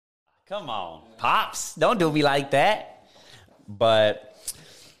Come on, Pops. Don't do me like that. But,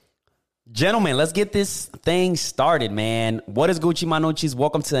 gentlemen, let's get this thing started, man. What is Gucci Manucci's?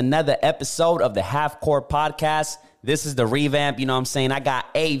 Welcome to another episode of the Half Court Podcast. This is the revamp, you know what I'm saying? I got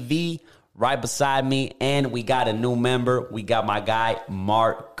AV right beside me, and we got a new member. We got my guy,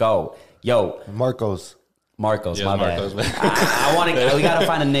 Marco. Yo. Marcos, yeah, my Marcos, bad. I want to. We gotta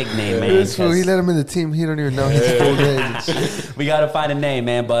find a nickname, man. This fool, he let him in the team. He don't even know his full name. We gotta find a name,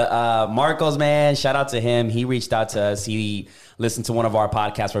 man. But Marcos, man, shout out to him. He reached out to us. He listened to one of our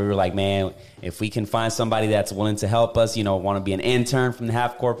podcasts where we were like, man, if we can find somebody that's willing to help us, you know, want to be an intern from the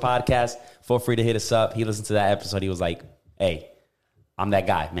Half Court Podcast, feel free to hit us up. He listened to that episode. He was like, hey, I'm that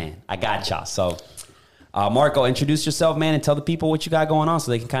guy, man. I got y'all. So, Marco, introduce yourself, man, and tell the people what you got going on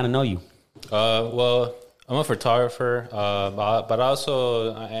so they can kind of know you. Well, I'm a photographer, but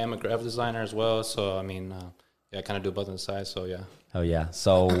also I am a graphic designer as well. So, I mean, yeah, I kind of do both on the side. So, yeah. Oh, yeah.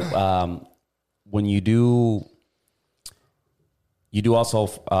 So, when you do also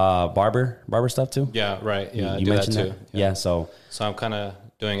barber stuff too? Yeah, right. Yeah, you I do mentioned that too. Yeah, so I'm kind of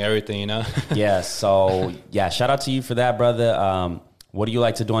doing everything, you know? yeah, so, yeah, shout out to you for that, brother. What do you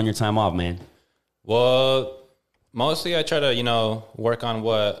like to do on your time off, man? Well, mostly I try to, you know, work on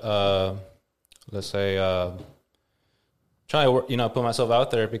what, let's say, try to, you know, put myself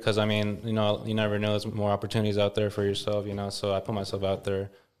out there because, I mean, you know, you never know, there's more opportunities out there for yourself, you know, so I put myself out there.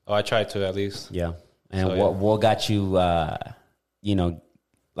 Oh, I try to at least. Yeah. And So, what got you, you know,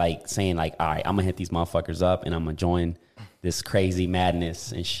 like saying like, all right, I'm going to hit these motherfuckers up and I'm going to join this crazy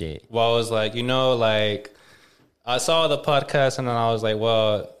madness and shit? Well, I was like, you know, like I saw the podcast and then I was like,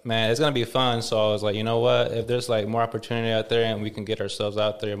 well, man, it's going to be fun. So I was like, you know what, if there's like more opportunity out there and we can get ourselves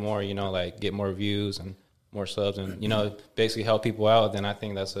out there more, you know, like get more views and more subs and, you know, basically help people out, then I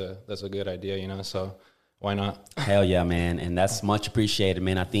think that's a good idea, you know, so why not? Hell yeah, man. And that's much appreciated,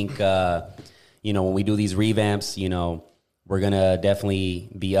 man. I think, you know, when we do these revamps, you know, we're going to definitely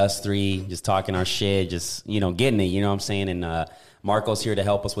be us three just talking our shit, just, you know, getting it, you know what I'm saying? And Marco's here to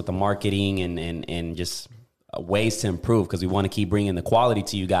help us with the marketing and just ways to improve because we want to keep bringing the quality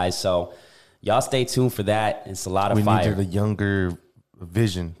to you guys. So y'all stay tuned for that. It's a lot of fire. We needed a younger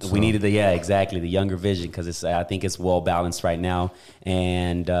vision. So. We needed the younger vision because I think it's well balanced right now.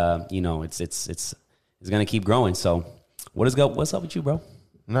 And, you know, it's going to keep growing. So what's up with you, bro?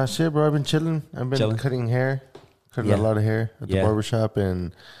 Not shit, bro. I've been chilling. I've been cutting hair. Cutting a lot of hair at the barbershop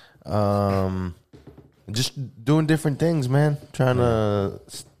and just doing different things, man. Trying to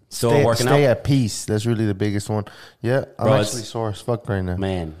stay at peace. That's really the biggest one. Yeah, I'm actually sore as fuck right now.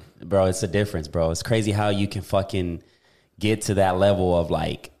 Man, bro, it's a difference, bro. It's crazy how you can fucking get to that level of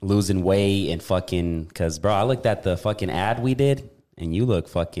like losing weight and fucking, because, bro, I looked at the fucking ad we did and you look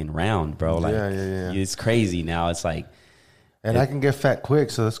fucking round, bro. Like, yeah. It's crazy now. It's like, and I can get fat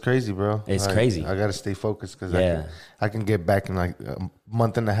quick, so that's crazy, bro. It's crazy. I got to stay focused because I can get back in like a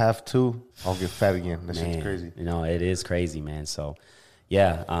month and a half, 2. I'll get fat again. That shit's crazy. You know, it is crazy, man. So,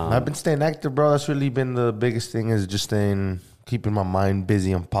 yeah. I've been staying active, bro. That's really been the biggest thing is just keeping my mind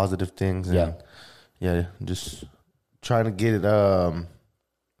busy on positive things. And just trying to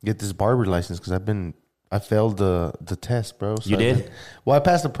get this barber license because I failed the test, bro. So you did? I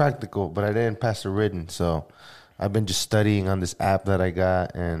passed the practical, but I didn't pass the written, so I've been just studying on this app that I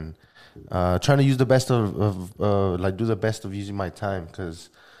got and trying to use the best do the best of using my time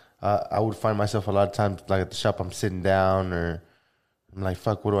because I would find myself a lot of times like at the shop I'm sitting down or I'm like,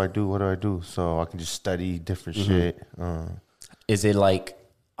 fuck, what do I do? So I can just study different shit. Is it like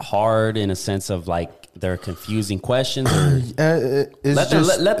hard in a sense of like they're confusing questions? Or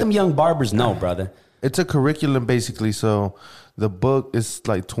let them young barbers know, brother. It's a curriculum basically. So the book is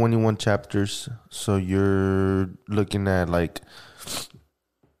like 21 chapters. So you're looking at like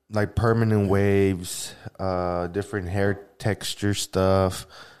permanent waves, different hair texture stuff,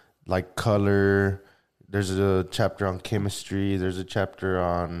 like color. There's a chapter on chemistry. There's a chapter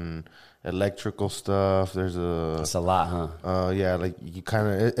on electrical stuff. It's a lot, huh? Yeah, like you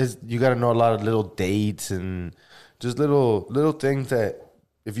kind of you got to know a lot of little dates and just little things that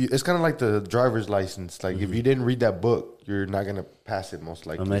it's kind of like the driver's license. Like if you didn't read that book, you're not gonna pass it most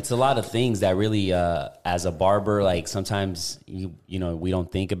likely. It's a lot of things that really, as a barber, like sometimes you know we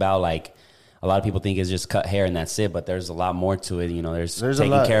don't think about. Like a lot of people think it's just cut hair and that's it, but there's a lot more to it. You know, there's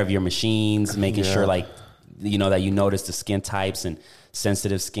taking care of your machines, making sure like you know that you notice the skin types and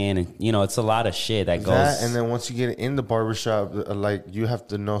sensitive skin, and you know it's a lot of shit that goes. And then once you get in the barbershop, like you have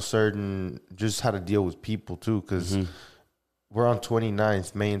to know just how to deal with people too, because. We're on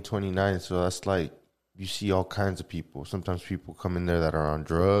 29th, May and 29th, so that's like you see all kinds of people. Sometimes people come in there that are on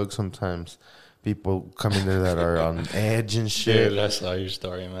drugs. Sometimes people come in there that are on edge and shit. Dude, I saw your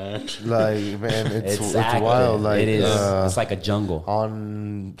story, man. Like, man, it's active. wild. Like, it is. It's like a jungle.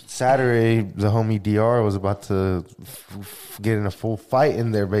 On Saturday, the homie DR was about to get in a full fight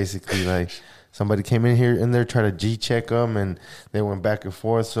in there, basically. Like, somebody came in there, tried to G-check them, and they went back and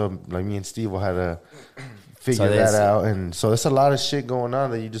forth. So, like, me and Steve had to figure that out. And so there's a lot of shit going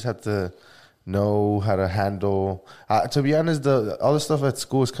on that you just have to know how to handle. To be honest, all the stuff at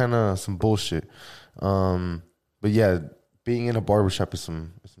school is kind of some bullshit. But yeah, being in a barbershop is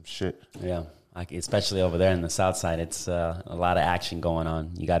some shit. Yeah, like especially over there in the South Side, it's a lot of action going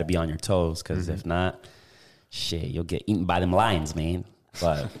on. You got to be on your toes because if not, shit, you'll get eaten by them lions, man.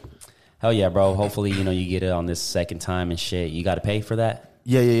 But hell yeah, bro. Hopefully, you get it on this second time and shit. You got to pay for that.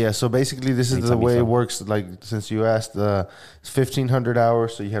 Yeah. So basically, this is the way it works. Like, since you asked, it's 1,500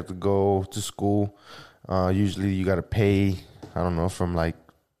 hours, so you have to go to school. Usually, you got to pay, I don't know, from like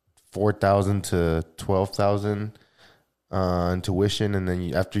 $4,000 to $12,000 in tuition, and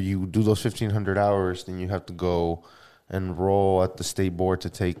then after you do those 1,500 hours, then you have to go enroll at the state board to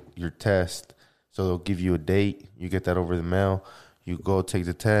take your test. So they'll give you a date. You get that over the mail. You go take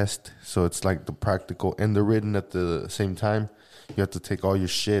the test. So it's like the practical and the written at the same time. You have to take all your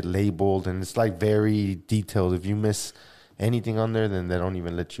shit labeled, and it's like very detailed. If you miss anything on there, then they don't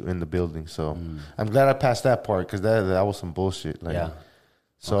even let you in the building. So I'm glad I passed that part because that was some bullshit. Like, yeah.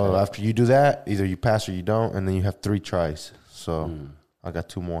 So after you do that, either you pass or you don't, and then you have 3 tries. So I got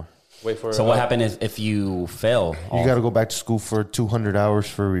 2 more. Wait for. So what happened if you fail? You got to go back to school for 200 hours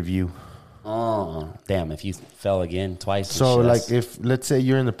for review. Oh, damn. If you fell again twice. So, like, if, let's say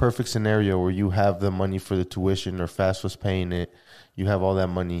you're in the perfect scenario where you have the money for the tuition or FAFSA's paying it, you have all that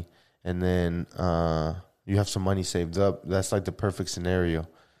money, and then you have some money saved up, that's like the perfect scenario.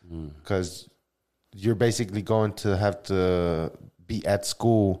 Because you're basically going to have to be at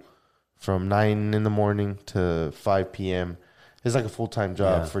school from 9 in the morning to 5 p.m. It's like a full-time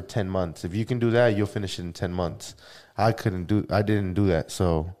job for 10 months. If you can do that, you'll finish it in 10 months. I didn't do that,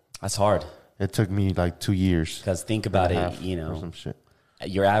 so... That's hard. It took me like 2 years. Because think about it, or some shit.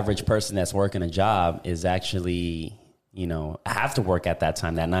 Your average person that's working a job is actually, have to work at that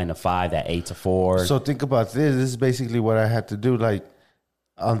time, that 9 to 5, that 8 to 4. So think about this. This is basically what I had to do. Like,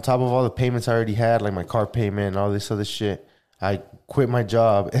 on top of all the payments I already had, like my car payment and all this other shit, I quit my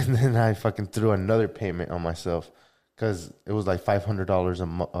job and then I fucking threw another payment on myself because it was like $500 a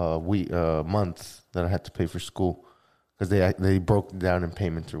month that I had to pay for school. Because they broke it down in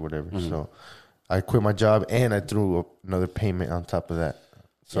payments or whatever. So I quit my job and I threw another payment on top of that.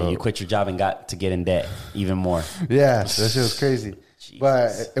 So you quit your job and got to get in debt even more. Yeah, that shit was crazy. Jesus.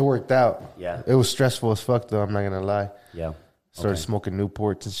 But it worked out. Yeah. It was stressful as fuck, though. I'm not going to lie. Yeah. Started smoking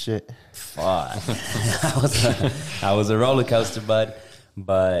Newports and shit. Fuck. I was a roller coaster, bud.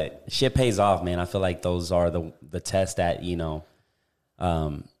 But shit pays off, man. I feel like those are the tests that,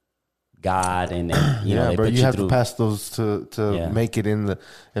 God and yeah, bro, you have to pass those to make it in the.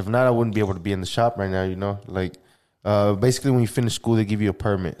 If not, I wouldn't be able to be in the shop right now. Like, basically, when you finish school, they give you a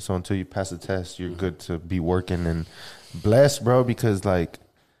permit. So until you pass the test, you're good to be working. And blessed, bro, because like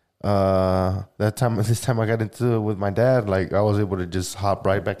this time I got into it with my dad. Like, I was able to just hop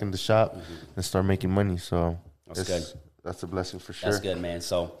right back in the shop and start making money. So that's good. That's a blessing for sure. That's good, man.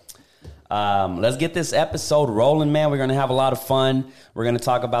 So. Let's get this episode rolling, man. We're going to have a lot of fun. We're going to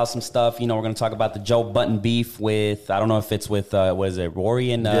talk about some stuff. We're going to talk about the Joe Budden beef with, I don't know if it's with, what is it,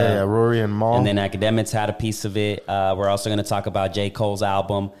 Rory and... Rory and Mal. And then Academics had a piece of it. We're also going to talk about J. Cole's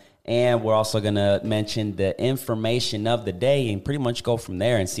album. And we're also going to mention the information of the day and pretty much go from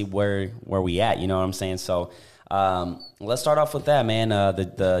there and see where we at. You know what I'm saying? So let's start off with that, man.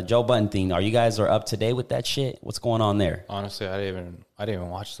 The Joe Budden thing. Are you guys up to date with that shit? What's going on there? Honestly, I didn't even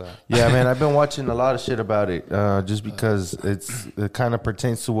watch that. Yeah, man, I've been watching a lot of shit about it, just because it kind of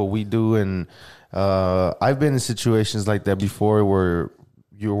pertains to what we do, and I've been in situations like that before where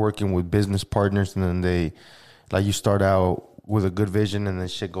you're working with business partners, and then you start out with a good vision, and then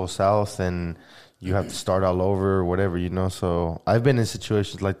shit goes south, and you have to start all over or whatever, So I've been in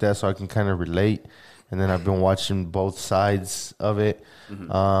situations like that, so I can kind of relate. And then I've been watching both sides of it.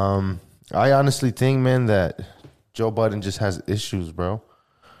 I honestly think, man, that Joe Budden just has issues, bro.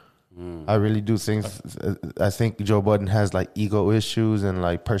 I really do think. I think Joe Budden has like ego issues and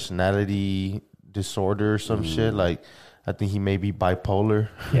like personality disorder or some shit. Like, I think he may be bipolar.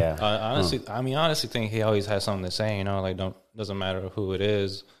 Yeah. honestly think he always has something to say. Like doesn't matter who it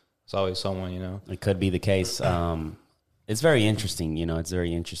is. It's always someone. It could be the case. It's very interesting. It's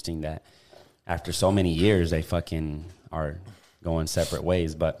very interesting that. After so many years, they fucking are going separate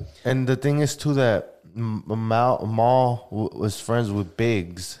ways. And the thing is, too, that Maul was friends with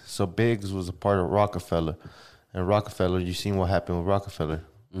Biggs, so Biggs was a part of Rockefeller, and Rockefeller, you seen what happened with Rockefeller.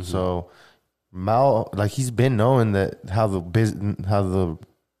 So Mal, like, he's been knowing that how the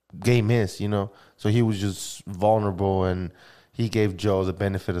game is, you know. So he was just vulnerable, and he gave Joe the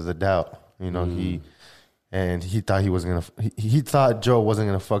benefit of the doubt, you know. He thought he thought Joe wasn't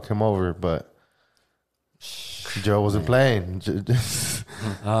gonna fuck him over, but Joe wasn't playing.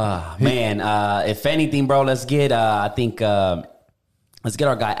 If anything, bro, let's get let's get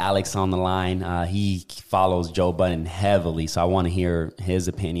our guy Alex on the line. He follows Joe Budden heavily, so I want to hear his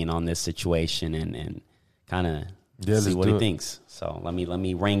opinion on this situation and kind of see what he thinks. So let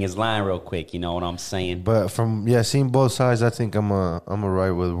me ring his line real quick. You know what I'm saying? But from seeing both sides, I think I'm a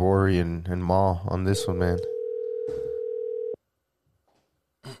ride with Rory and Maul on this one, man.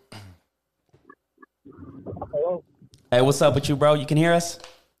 Hello. Hey, what's up with you, bro? You can hear us?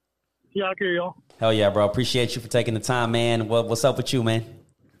 Yeah, I can hear y'all. Hell yeah, bro. Appreciate you for taking the time, man. What's up with you, man?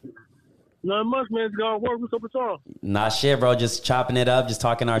 Not much, man. It's got work. What's up with y'all? Nah, shit, bro. Just chopping it up, just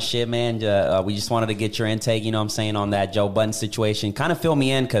talking our shit, man. We just wanted to get your intake, you know what I'm saying, on that Joe Budden situation. Kind of fill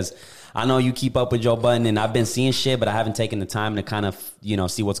me in, because I know you keep up with Joe Budden, and I've been seeing shit, but I haven't taken the time to kind of, you know,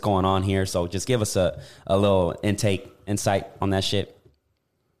 see what's going on here. So just give us a little insight on that shit.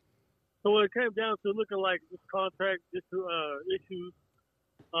 So when it came down to looking like this contract issues,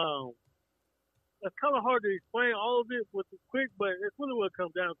 it's kind of hard to explain all of it with the quick, but it's really what it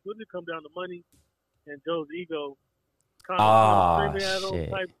comes down to. It comes down to money and Joe's ego. Kind of screaming at him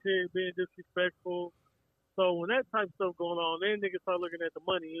type shit, being disrespectful. So when that type of stuff going on, then niggas start looking at the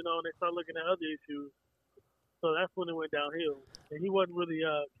money, you know, and they start looking at other issues. So that's when it went downhill. And he wasn't really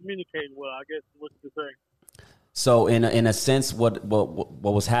communicating well, I guess, what you could say. So in a sense, what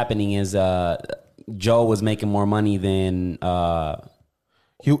was happening is Joe was making more money than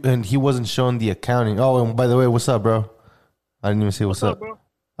he wasn't showing the accounting. Oh, and by the way, what's up, bro? I didn't even say what's up. Bro?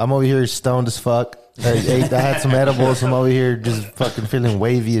 I'm over here stoned as fuck. I had some edibles. I'm over here just fucking feeling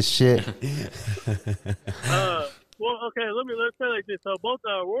wavy as shit. Well, okay, let's say like this. So both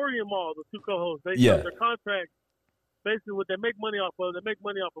Rory and Maul, the two co-hosts, their contract, basically what they make money off of, they make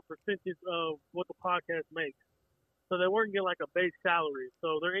money off a percentage of what the podcast makes. So they weren't getting like a base salary.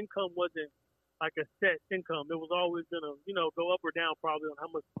 So their income wasn't like a set income. It was always going to, you know, go up or down probably on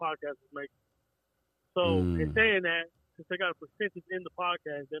how much the podcast was making. So in saying that, since they got a percentage in the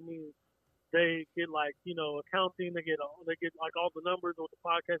podcast, that means they get like, you know, accounting. They get like all the numbers of what the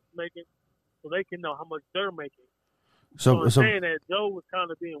podcast is making, so they can know how much they're making. So saying that, Joe was kind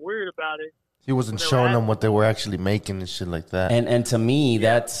of being weird about it. He wasn't showing them what they were actually making and shit like that. And to me,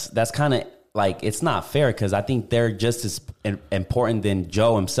 that's kind of like, it's not fair, because I think they're just as important than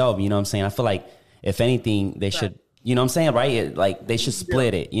Joe himself. You know what I'm saying? I feel like if anything, they should, you know what I'm saying, right? Like they should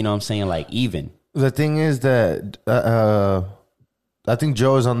split it. You know what I'm saying? Like even. The thing is that I think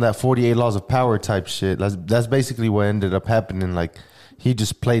Joe is on that 48 Laws of Power type shit. That's basically what ended up happening. Like, he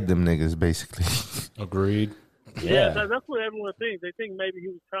just played them niggas, basically. Agreed. Yeah, that's what everyone thinks. They think maybe he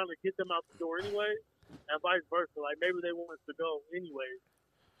was trying to get them out the door anyway, and vice versa. Like, maybe they wanted to go anyway.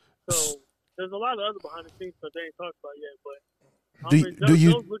 So there's a lot of other behind the scenes that they ain't talked about yet, but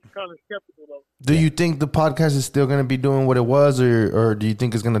Joe's looking kind of skeptical, though. Do you think the podcast is still going to be doing what it was, or do you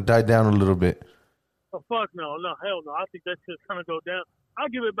think it's going to die down a little bit? Oh, fuck no, hell no. I think that shit's going to go down. I'll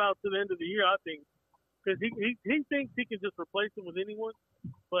give it about to the end of the year, I think, because he thinks he can just replace it with anyone,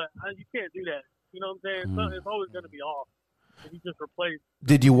 but you can't do that. You know what I'm saying? So it's always going to be off if you just replace.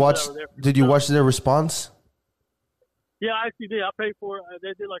 Did you watch their response? Yeah, I actually did. I paid for it.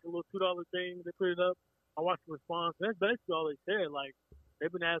 They did like a little $2 thing. They put it up. I watched the response. That's basically all they said. Like, they've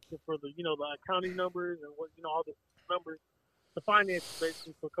been asking for the accounting numbers and all the numbers, the finances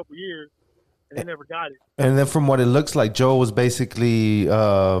basically for a couple of years, and they never got it. And then from what it looks like, Joe was basically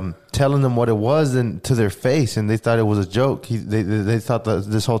telling them what it was and to their face, and they thought it was a joke. They thought that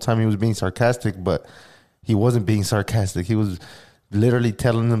this whole time he was being sarcastic, but he wasn't being sarcastic. He was literally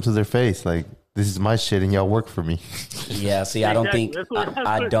telling them to their face, like, this is my shit and y'all work for me. Yeah, see, I don't think, bro.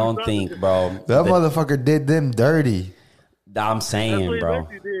 That motherfucker did them dirty. I'm saying, bro.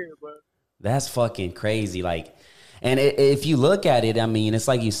 That's fucking crazy. Like, and if you look at it, I mean, it's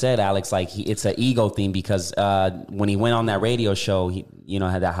like you said, Alex, like it's an ego thing, because when he went on that radio show, he,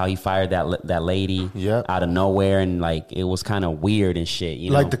 had how he fired that lady out of nowhere, and like it was kind of weird and shit.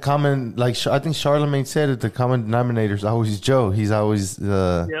 Like the common, like I think Charlamagne said it, the common denominator is always Joe. He's always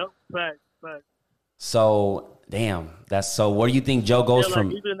Right. So damn, what do you think Joe goes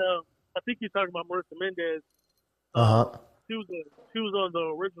from? Even I think you're talking about Marissa Mendez. She was on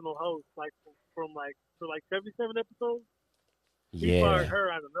the original host, like from 77 episodes. He fired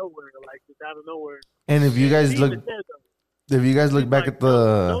her out of nowhere, like just out of nowhere. And if you guys look, back at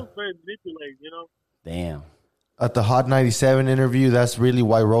the very manipulated, you know. Damn. At the Hot 97 interview, that's really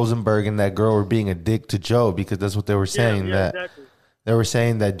why Rosenberg and that girl were being a dick to Joe, because that's what they were saying. Exactly. They were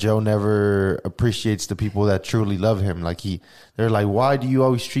saying that Joe never appreciates the people that truly love him. Like they're like, why do you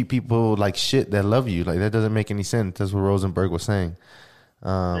always treat people like shit that love you? Like that doesn't make any sense. That's what Rosenberg was saying.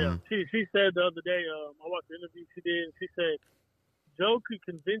 She said the other day, I watched the interview she did, and she said, Joe could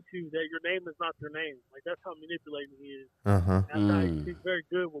convince you that your name is not your name. Like that's how manipulating he is. He's very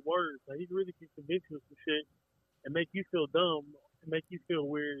good with words. Like he really can convince you of some shit and make you feel dumb and make you feel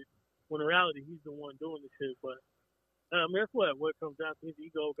weird. When in reality, he's the one doing the shit. But I mean, that's what it comes down to. His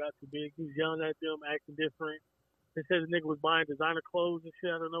ego got too big. He was yelling at them, acting different. They said the nigga was buying designer clothes and shit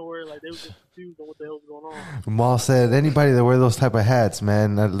out of nowhere. Like, they was just confused on what the hell was going on. Mal said, anybody that wear those type of hats,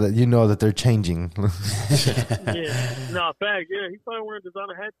 man, you know that they're changing. Fact. Yeah, he started wearing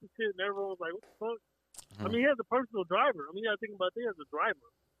designer hats and shit, and everyone was like, what the fuck? I mean, he has a personal driver. I mean, you got to think about it. He has a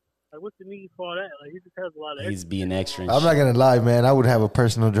driver. Like, what's the need for all that? Like, he just has a lot of He's being extra. I'm not going to lie, man. I would have a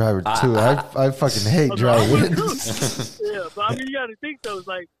personal driver, too. I fucking hate driving. Yeah, but I mean, you got to think, though. It's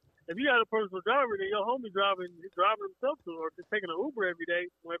like, if you got a personal driver, then your homie driving himself to, or just taking an Uber every day,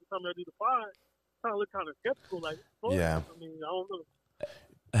 every time they do the pod, kind of look kind of skeptical. Like, yeah. I mean, I don't know.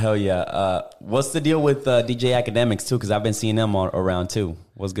 Hell yeah. What's the deal with DJ Academics, too? Because I've been seeing them around, too.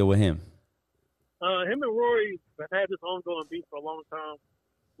 What's good with him? Him and Rory have had this ongoing beef for a long time.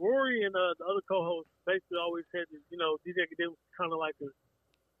 Rory and the other co-host basically always said that, DJ Academics was kind of like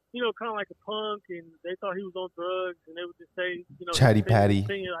a punk, and they thought he was on drugs, and they would just say, Chatty Patty,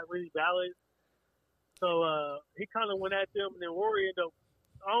 singing like really ballads. So he kind of went at them, and then Rory ended up,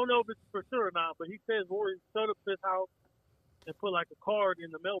 I don't know if it's for sure or not, but he says Rory showed up to his house and put like a card in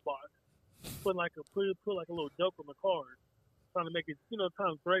the mailbox, put like a little joke on the card, trying to make it,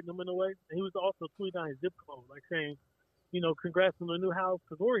 trying to threaten him in a way. And he was also tweeting out his zip code, like saying, congrats on the new house.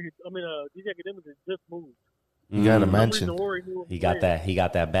 Because DJ Academics has just moved. You got a mansion. He got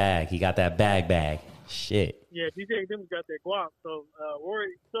that bag. He got that bag. Shit. Yeah, DJ Academics got that guap. So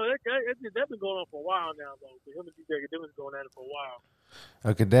Rory, that's been going on for a while now, though. So him and DJ Academics going at it for a while.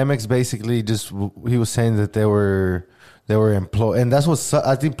 Academics basically he was saying that they were employed, and that's what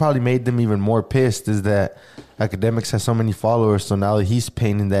I think probably made them even more pissed, is that Academics has so many followers. So now he's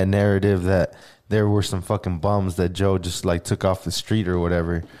painting that narrative that there were some fucking bums that Joe just like took off the street or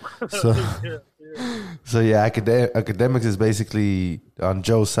whatever. So Academics is basically on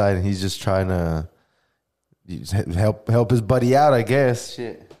Joe's side, and he's just trying to help his buddy out, I guess.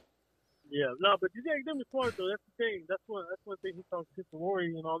 Shit. Yeah, no, but DJ Academics smart though. That's the thing. That's one thing he talks to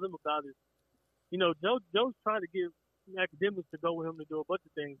Rory and all them about is, Joe's trying to give Academics to go with him to do a bunch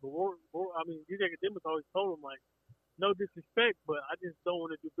of things, but DJ Academics always told him like, no disrespect, but I just don't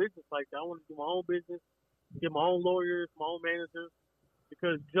want to do business like that. I want to do my own business, get my own lawyers, my own managers,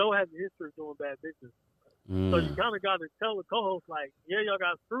 because Joe has a history of doing bad business. So you kind of got to tell the co-host like, yeah, y'all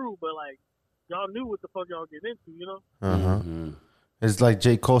got screwed, but like y'all knew what the fuck y'all getting into, It's like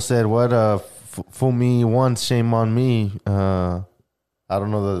J. Cole said, what, fool me once, shame on me. I don't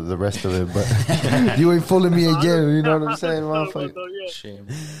know the rest of it, but you ain't fooling me again. You know what I'm saying, motherfucker? Shame.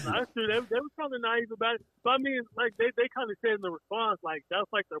 That's true. They were kind of naive about it. But I mean, like, they kind of said in the response, like, that's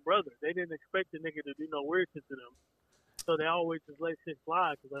like their brother. They didn't expect the nigga to do no weird shit to them. So they always just let shit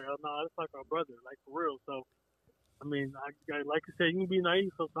slide because they're like, oh, no, that's like our brother, like, for real. So, I mean, like you said, you can be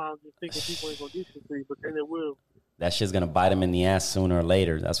naive sometimes just thinking people ain't going to do shit to you, but then they will. That shit's gonna bite him in the ass sooner or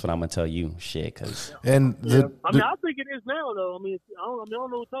later. That's what I'm gonna tell you, shit. Cause I think it is now though. I don't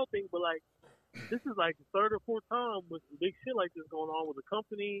know what y'all think, but like this is like the third or fourth time with big shit like this going on with the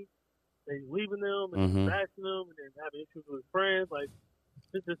company. They leaving them and bashing them and then having issues with friends. Like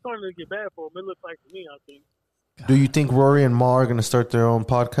it's starting to get bad for them. It looks like to me, I think. Do you think Rory and Ma are gonna start their own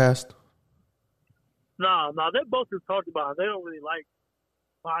podcast? No, they both just talked about it. They don't really like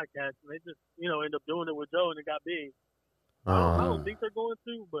podcasts, and they just end up doing it with Joe, and it got big. I don't think they're going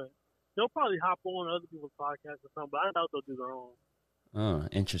to, but they'll probably hop on other people's podcasts or something. But I doubt they'll do their own. Oh,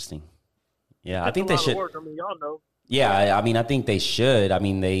 interesting. Yeah, I think they should. Work. I mean, y'all know. Yeah, I mean, I think they should. I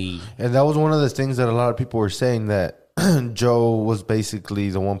mean, and that was one of the things that a lot of people were saying, that Joe was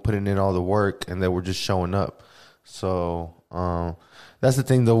basically the one putting in all the work, and they were just showing up. So that's the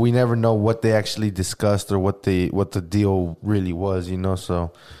thing, though. We never know what they actually discussed or what the deal really was,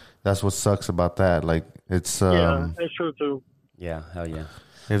 So that's what sucks about that. Like it's that's true too. Yeah, hell yeah.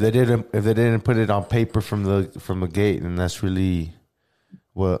 If they didn't put it on paper from the gate, then that's really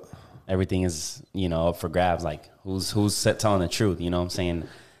what everything is. Up for grabs. Like who's telling the truth? You know what I'm saying?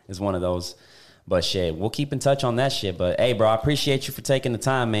 It's one of those. But shit, we'll keep in touch on that shit. But hey, bro, I appreciate you for taking the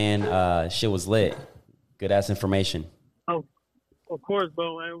time, man. Shit was lit. Good ass information. Oh, of course,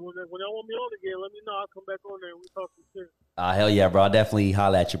 bro. And when y'all want me on again, let me know. I'll come back on there and we talk some shit. Hell yeah, bro. I'll definitely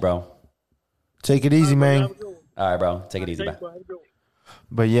holler at you, bro. Take it easy, man. All right, bro. Take it easy, bro.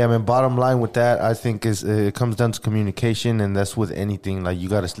 But yeah, man, bottom line with that, I think is it comes down to communication, and that's with anything. Like, you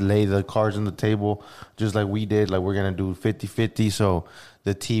got to lay the cards on the table just like we did. Like, we're going to do 50-50. So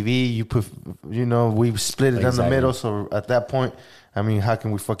the TV, you put, we split it down the middle. So at that point, I mean, how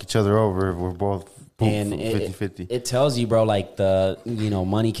can we fuck each other over if we're both 50-50? It tells you, bro, like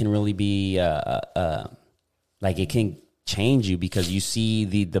money can really be, like it can change you because you see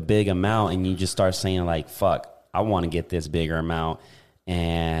the big amount and you just start saying like, fuck, I want to get this bigger amount.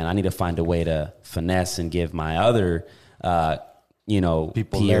 And I need to find a way to finesse and give my other,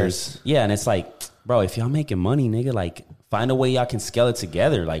 people peers. Less. Yeah, and it's like, bro, if y'all making money, nigga, like find a way y'all can scale it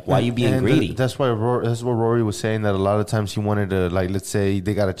together. Like, why you being greedy? That's what Rory was saying, that a lot of times he wanted to, like, let's say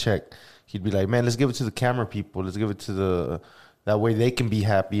they got a check. He'd be like, man, let's give it to the camera people. Let's give it to that way they can be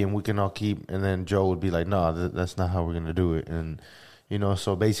happy and we can all keep. And then Joe would be like, no, that's not how we're going to do it. And,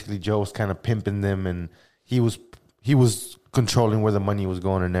 so basically Joe was kind of pimping them, and he was controlling where the money was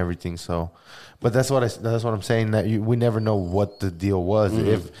going and everything. So, but that's what I'm saying, that we never know what the deal was.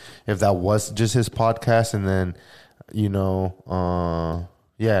 Mm-hmm. If that was just his podcast, and then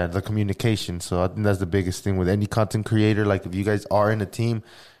the communication. So I think that's the biggest thing with any content creator. Like, if you guys are in a team,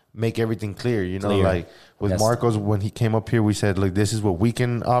 make everything clear. Like with Marcos, when he came up here, we said, look, this is what we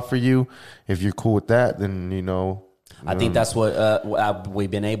can offer you. If you're cool with that, then I think that's what we've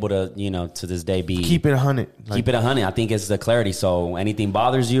been able to, to this day be. Keep it 100. Keep it 100. I think it's the clarity. So anything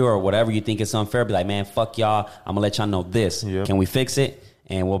bothers you or whatever you think is unfair, be like, man, fuck y'all. I'm going to let y'all know this. Yep. Can we fix it?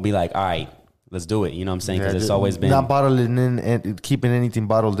 And we'll be like, all right, let's do it. You know what I'm saying? Because it's always been. Not bottling in and keeping anything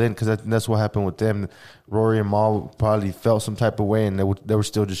bottled in, because that's what happened with them. Rory and Mal probably felt some type of way, and they were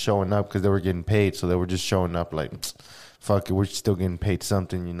still just showing up because they were getting paid. So they were just showing up like, fuck it, we're still getting paid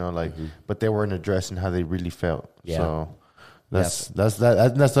something, but they weren't addressing how they really felt. Yeah. So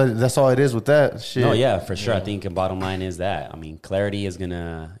that's all it is with that shit. No, yeah, for sure. Yeah. I think the bottom line is that. I mean, clarity is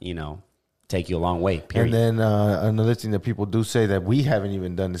gonna, take you a long way. Period. And then another thing that people do say that we haven't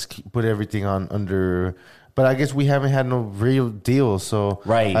even done is put everything on under. But I guess we haven't had no real deal. So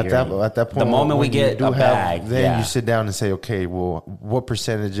right at that point, the moment we get a bag, then you sit down and say, okay, well, what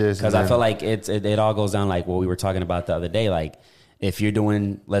percentages? Because I feel like it all goes down like what we were talking about the other day. Like, if you're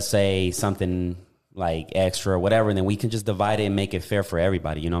doing, let's say, something like extra or whatever, and then we can just divide it and make it fair for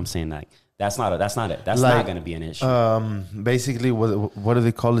everybody. You know what I'm saying? Like, that's not going to be an issue. Basically, what do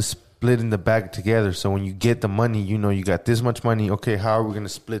they call it? Splitting the bag together. So when you get the money, you got this much money. Okay, how are we going to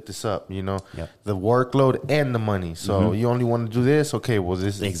split this up? Yep. The workload and the money. So you only want to do this. Okay, well,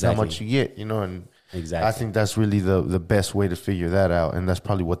 this is how much you get. And exactly. I think that's really the best way to figure that out. And that's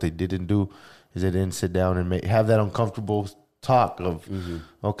probably what they didn't do, is they didn't sit down and have that uncomfortable talk of,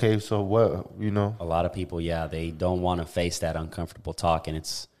 okay, so what, A lot of people, they don't want to face that uncomfortable talk, and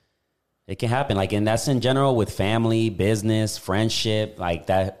it can happen. Like, and that's in general with family, business, friendship. Like,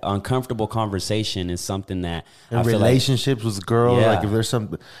 that uncomfortable conversation is something that in relationships with girls. Like, if there's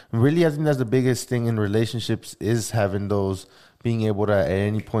some, really, I think that's the biggest thing in relationships, is having those, being able to, at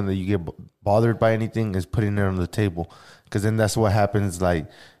any point that you get bothered by anything, is putting it on the table. Because then that's what happens. Like,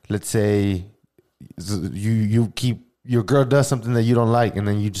 let's say your girl does something that you don't like, and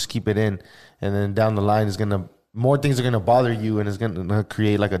then you just keep it in, and then down the line more things are going to bother you, and it's going to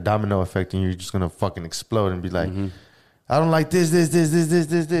create like a domino effect, and you're just going to fucking explode and be like, I don't like this.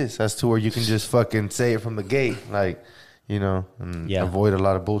 That's to where you can just fucking say it from the gate, like, and avoid a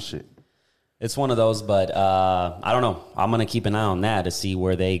lot of bullshit. It's one of those, but I don't know. I'm going to keep an eye on that to see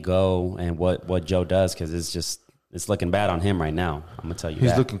where they go and what Joe does, because it's looking bad on him right now. I'm going to tell you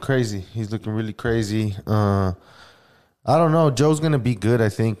He's looking crazy. He's looking really crazy. I don't know. Joe's going to be good, I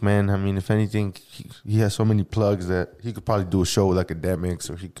think, man. I mean, if anything, he has so many plugs that he could probably do a show with Academics,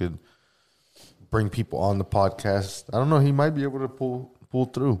 or he could bring people on the podcast. I don't know. He might be able to pull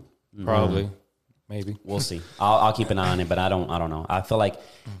through. Probably. Maybe. We'll see. I'll keep an eye on it, but I don't know. I feel like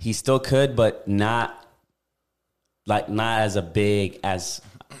he still could, but not as a big as,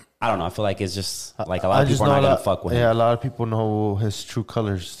 I don't know. I feel like it's just like a lot of people are not going to fuck with him. Yeah, a lot of people know his true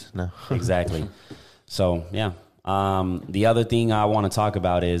colors now. Exactly. So, yeah. The other thing I want to talk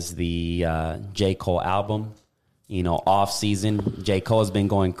about is the J. Cole album. off season. J. Cole's been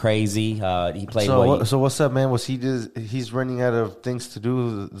going crazy. He played. So what's up, man? Was he just he's running out of things to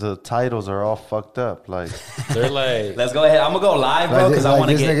do? The titles are all fucked up. Like they're like, let's go ahead. I'm gonna go live, bro, because I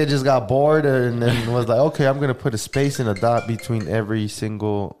want to this get. nigga just got bored and then was like, okay, I'm gonna put a space and a dot between every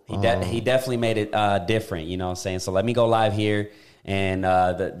single. He definitely made it different. You know what I'm saying? So let me go live here, and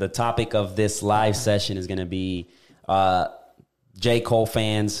the topic of this live session is gonna be J. Cole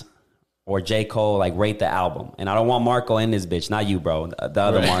fans. Or J. Cole, like, rate the album. And I don't want Marco in this bitch. Not you, bro. The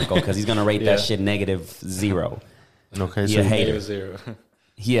other Marco, because he's going to rate that shit -0. Okay, he so a hater. -0.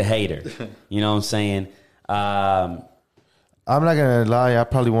 He a hater. You know what I'm saying? I'm not going to lie. I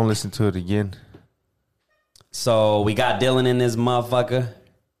probably won't listen to it again. So we got Dylan in this motherfucker.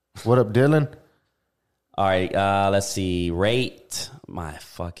 What up, Dylan? All right, let's see. Rate. My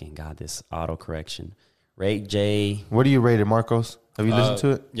fucking God, this autocorrection. Rate J. What do you rate it, Marcos? Have you listened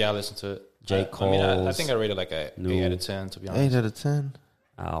to it? Yeah, I listened to it. J. Cole. I think I rated like a 8 out of 10, to be honest. 8 out of 10.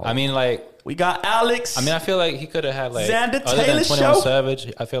 Oh. I mean, like, we got Alex. I feel like he could have had like Xander other Taylor than 21 Show.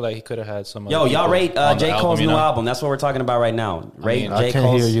 Savage. I feel like he could have had some. Yo, y'all rate J. Cole's new you know? album. That's what we're talking about right now. Rate J. I can't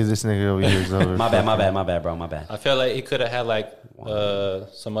Cole's. hear you. This nigga over here is over. My bad, bro. My bad. I feel like he could have had like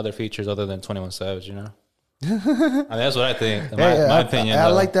some other features other than 21 Savage. You know. I mean, that's what I think. In my opinion. I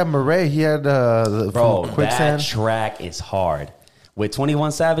like that Murray. He had bro, from Quicksand. that track is hard. With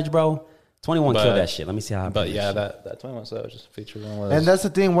 21 Savage, bro. 21 killed that shit. Let me see how. But yeah, that 21 Savage feature one was. And that's the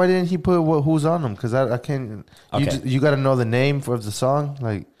thing. Why didn't he put who's on them? Because I can't. Okay. You got to know the name of the song,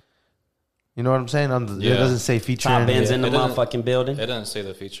 like. You know what I'm saying? It doesn't say featuring. Top Ben's in the It doesn't- motherfucking building. It doesn't say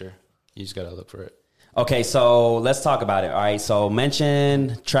the feature. You just gotta look for it. Okay, so let's talk about it. All right, so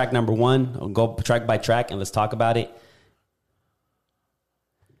mention track number 1. Go track by track and let's talk about it.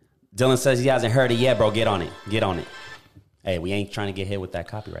 Dylan says he hasn't heard it yet, bro. Get on it. Get on it. Hey, we ain't trying to get hit with that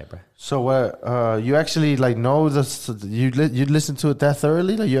copyright, bro. So what? You actually like know this? You listen to it that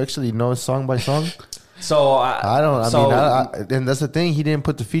thoroughly? Like you actually know it song by song? So I don't. And that's the thing. He didn't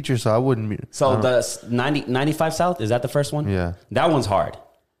put the feature, so I wouldn't. So the 95 South, is that the first one? Yeah, that one's hard.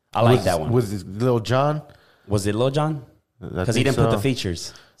 I like that one. With Lil Jon. Was it Lil Jon? Because he didn't put the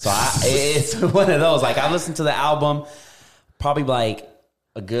features. So it's one of those. Like I listened to the album, probably like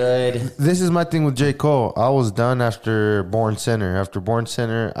a good. This is my thing with J. Cole. I was done after Born Sinner. After Born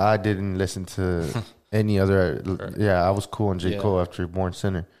Sinner, I didn't listen to any other. Yeah, I was cool on J. Cole after Born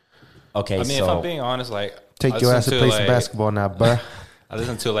Sinner. Okay, I mean, if I'm being honest, like take your ass to play some basketball now, bruh. I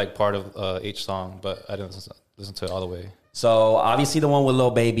listened to like part of each song, but I didn't listen to it all the way. So obviously the one with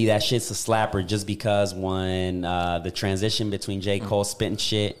Lil Baby, that shit's a slapper just because when the transition between J. Cole spitting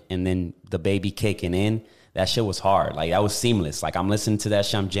shit and then the Baby kicking in, that shit was hard. Like that was seamless. Like I'm listening to that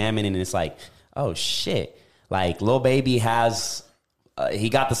shit, I'm jamming and it's like, oh shit. Like Lil Baby has, he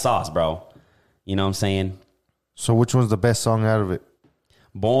got the sauce, bro. You know what I'm saying? So which one's the best song out of it?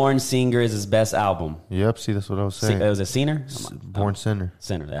 Born Singer is his best album. Yep, see, that's what I was saying. It was a Sinner? Born Sinner.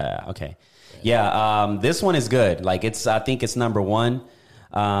 Sinner, okay. Yeah, this one is good. Like I think it's number 1.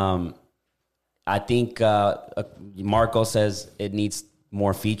 I think Marco says it needs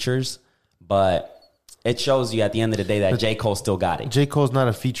more features, but it shows you at the end of the day that J. Cole still got it. J. Cole's not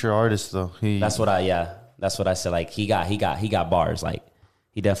a feature artist though. That's what I said. Like he got bars. Like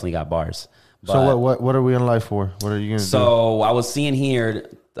he definitely got bars. But, so what are we in life for? What are you gonna do? So I was seeing here,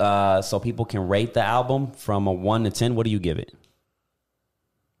 so people can rate the album from a 1 to 10. What do you give it?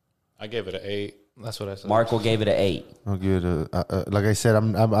 I gave it an 8. That's what I said. Marco gave it an 8. I'll give it like I said,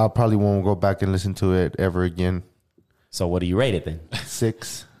 I probably won't go back and listen to it ever again. So what do you rate it then?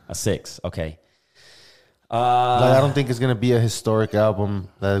 6. A 6. Okay. I don't think it's gonna be a historic album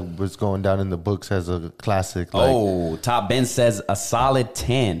that was going down in the books as a classic. Top Ben says a solid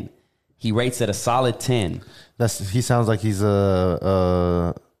 10. He rates it a solid 10. He sounds like he's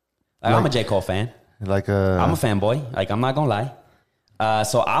I'm a J. Cole fan. I'm a fanboy. Like I'm not gonna lie.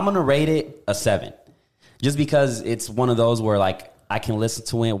 So I'm gonna rate it a 7, just because it's one of those where like I can listen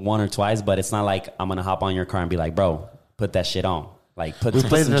to it 1 or twice, but it's not like I'm gonna hop on your car and be like, bro, put that shit on. Like we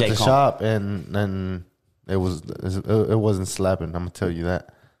played it at the shop and it wasn't slapping. I'm gonna tell you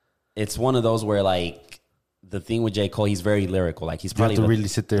that. It's one of those where like the thing with J. Cole, he's very lyrical. Like he's probably you have to really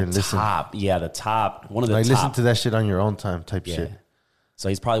sit there and listen. One of the top. Listen to that shit on your own time type shit. So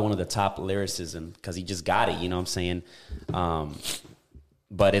he's probably one of the top lyricism because he just got it. You know what I'm saying?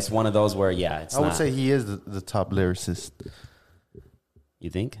 But it's one of those where I would say he is the top lyricist. You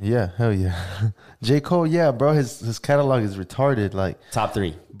think? Yeah, hell yeah. J. Cole, yeah, bro. His catalog is retarded. Like top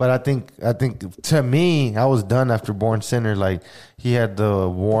 3. But I think to me, I was done after Born Sinner. Like he had the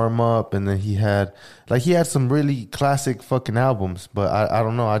warm up, and then he had some really classic fucking albums. But I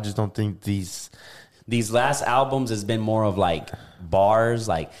don't know. I just don't think these these last albums has been more of like bars.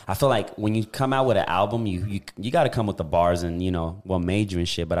 Like I feel like when you come out with an album, you got to come with the bars and what made you and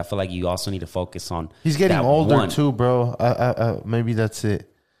shit. But I feel like you also need to focus on. He's getting that older one. too, bro. Maybe that's it.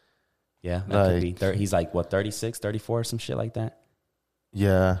 Yeah, that could be. He's like what, 36, 34, some shit like that.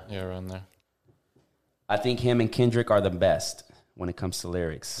 Yeah, around there. I think him and Kendrick are the best when it comes to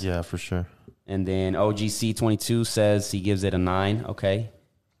lyrics. Yeah, for sure. And then OGC22 says he gives it a 9. Okay,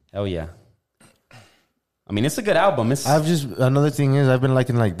 hell yeah. I mean, it's a good album. Another thing is I've been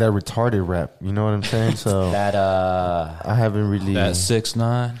liking like that retarded rap. You know what I'm saying? So that I haven't really that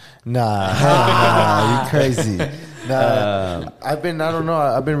 6ix9ine. Nah, you crazy. Nah, I don't know.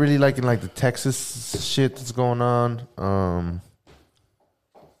 I've been really liking like the Texas shit that's going on.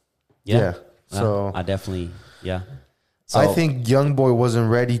 Yeah. So I definitely So, I think YoungBoy wasn't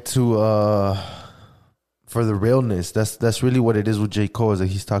ready to for the realness. That's really what it is with J. Cole, is that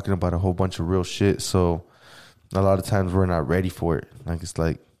he's talking about a whole bunch of real shit. So a lot of times we're not ready for it. Like it's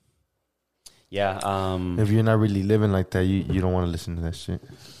like if you're not really living like that, you don't want to listen to that shit.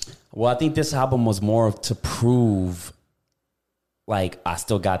 Well, I think this album was more to prove like I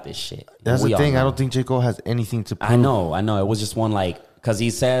still got this shit. That's the thing. I don't think J. Cole has anything to prove. I know. It was just one like, because he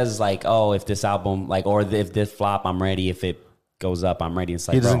says like, oh, if this album like, or if this flop, I'm ready. If it goes up, I'm ready. It's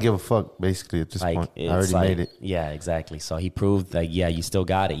like, he doesn't give a fuck basically at this point. I already made it. Yeah, exactly. So he proved like, yeah, you still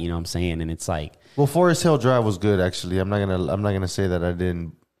got it. You know what I'm saying? And it's like, well, Forest Hill Drive was good actually. I'm not gonna say that I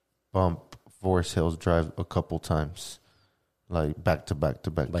didn't bump Forest Hills Drive a couple times, like back to back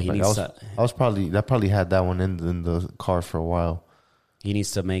to back. But I was probably had that one in the car for a while. He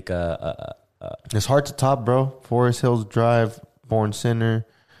needs to make It's hard to top, bro. Forest Hills Drive, Born Sinner,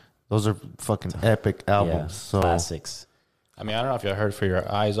 those are fucking epic albums. So classics. I mean, I don't know if you heard For Your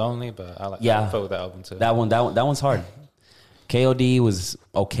Eyes Only, but I like I fuck with that album too. That one's hard. KOD was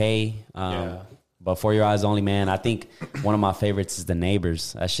okay. But For Your Eyes Only, man, I think one of my favorites is The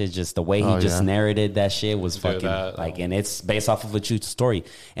Neighbors. That shit, just the way he narrated that shit was fucking and it's based off of a true story.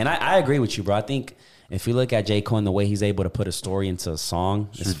 And I agree with you, bro. I think if you look at J. Cole and the way he's able to put a story into a song,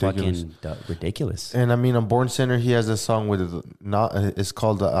 it's fucking ridiculous. And I mean, on Born Sinner, he has a song with it's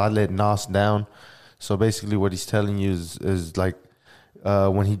called I Let Nas Down. So basically, what he's telling you is like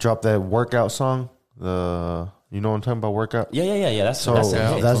when he dropped that workout song, you know what I'm talking about, workout? Yeah. That's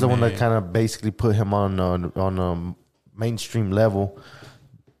the one that kind of basically put him on a mainstream level.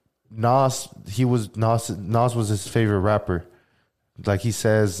 Nas was his favorite rapper. Like he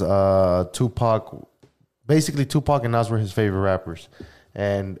says, Tupac and Nas were his favorite rappers.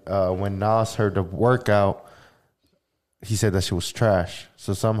 And when Nas heard the workout, he said that shit was trash.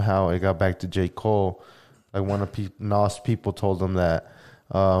 So somehow it got back to J. Cole. Like one of Nas people told him that.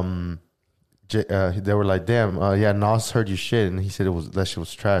 They were like, damn, Nas heard your shit, and he said that shit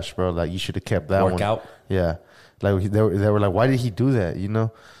was trash, bro. Like you should have kept that workout. One. Yeah, like they were like, why did he do that? You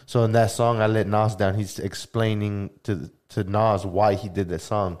know. So in that song, I Let Nas Down, he's explaining to Nas why he did that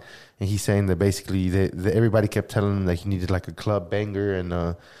song, and he's saying that basically everybody kept telling him that he needed like a club banger, and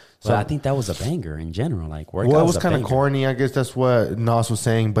so I think that was a banger in general. Like workout. Well, it was kind of corny, I guess that's what Nas was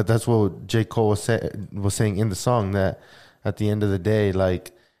saying, but that's what J. Cole was saying in the song, that at the end of the day,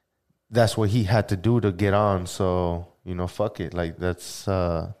 like. That's what he had to do to get on. So, fuck it. Like that's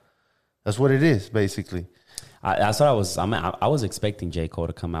what it is, basically. That's what I was expecting J. Cole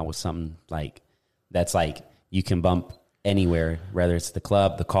to come out with something like that's like you can bump anywhere, whether it's the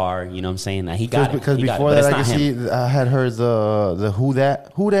club, the car. You know what I'm saying? He got it. Because before that, I had heard the who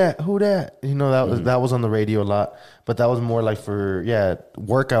that. That was on the radio a lot. But that was more like for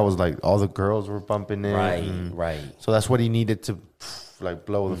workout was like all the girls were bumping it. Right. So that's what he needed to. Like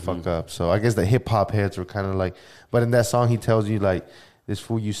blow the fuck up. So I guess the hip hop heads were kind of like, but in that song he tells you like this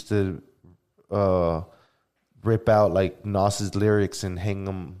fool used to rip out like Nas's lyrics and hang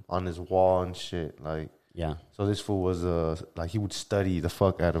them on his wall and shit. Like so this fool was like he would study the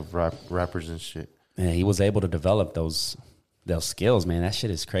fuck out of rappers and shit. Yeah, he was able to develop those skills, man. That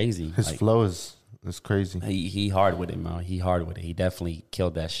shit is crazy. His flow is crazy. He hard with it, man. He hard with it. He definitely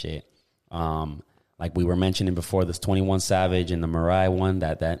killed that shit. Like we were mentioning before, this 21 Savage and the Mariah one,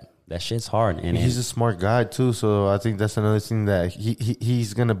 that shit's hard. And he's a smart guy too, so I think that's another thing that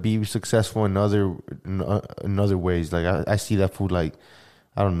he's gonna be successful in other ways. Like I see that food, like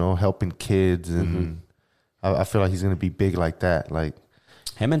I don't know, helping kids, and I feel like he's gonna be big like that. Like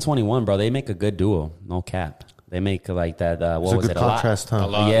him and 21, bro, they make a good duo. No cap. They make like that. What was it? Contrast, huh? A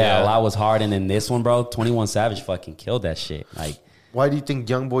lot was hard, and then this one, bro, 21 Savage fucking killed that shit. Like. Why do you think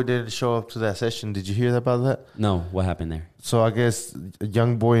YoungBoy didn't show up to that session? Did you hear about that? No. What happened there? So I guess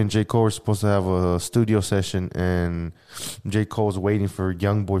YoungBoy and J. Cole were supposed to have a studio session, and J. Cole's waiting for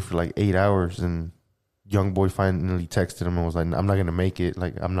YoungBoy for like 8 hours, and Young Boy finally texted him and was like, I'm not gonna make it.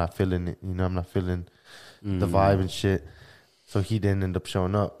 Like, I'm not feeling it. You know, I'm not feeling the vibe and shit. So he didn't end up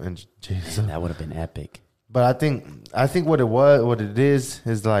showing up. And Man, that would have been epic. But I think what it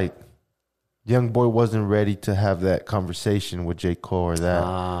is like, Young Boy wasn't ready to have that conversation with J. Cole or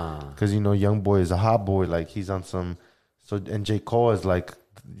that. Because, you know, Young Boy is a hot boy. Like, he's on some... And J. Cole is like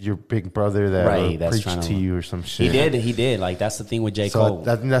your big brother that preached to you or some shit. He did. Like, that's the thing with J. Cole.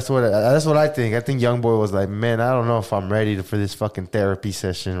 I think that's what I think. I think Young Boy was like, man, I don't know if I'm ready for this fucking therapy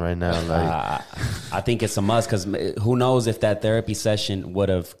session right now. Like, I think it's a must, because who knows if that therapy session would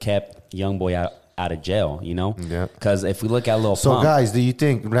have kept Young Boy out of jail, you know? Yeah. Because if we look at Lil Pump. So, guys, do you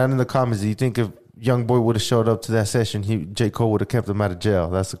think, down in the comments, do you think if Young Boy would have showed up to that session, J. Cole would have kept him out of jail?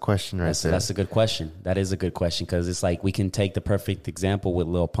 That's the question there. That's a good question. That is a good question, because it's like we can take the perfect example with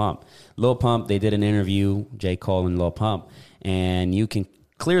Lil Pump. Lil Pump, they did an interview, J. Cole and Lil Pump, and you can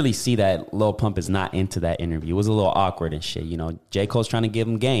clearly see that Lil Pump is not into that interview. It was a little awkward and shit. You know, J. Cole's trying to give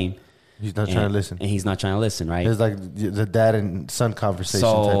him game. He's not trying to listen. And he's not trying to listen, right? It's like the dad and son conversation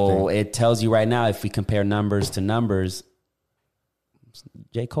type So thing. it tells you right now, if we compare numbers to numbers,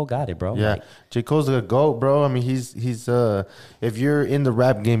 J. Cole got it, bro. Yeah, Like, J. Cole's a GOAT, bro. I mean, he's if you're in the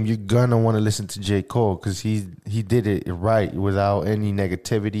rap game, you're gonna want to listen to J. Cole because he did it right without any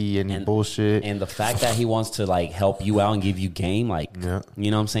negativity, any bullshit. And the fact that he wants to like help you out and give you game, like, Yeah. you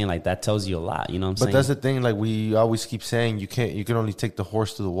know what I'm saying? Like, that tells you a lot. You know what I'm saying? But that's the thing. Like, we always keep saying, you can only take the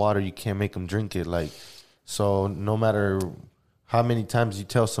horse to the water. You can't make him drink it. Like, so no matter how many times you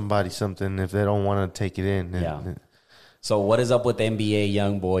tell somebody something, if they don't want to take it in, Yeah. So what is up with NBA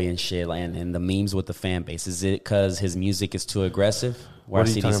Young Boy and shit, and the memes with the fan base? Is it because his music is too aggressive? Where I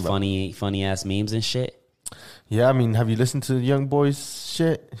see these funny ass memes and shit. Yeah, I mean, have you listened to Young Boy's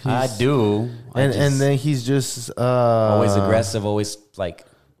shit? I do, and then he's just always aggressive, always like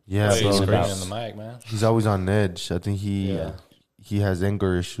yeah, he's bro. screaming on the mic, man. He's always on edge. I think he has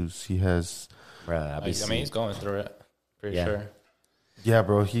anger issues. He has. Bruh, I mean, he's going through it. Pretty sure. Yeah,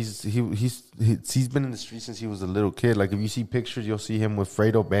 bro. He's been in the street since he was a little kid. Like, if you see pictures, you'll see him with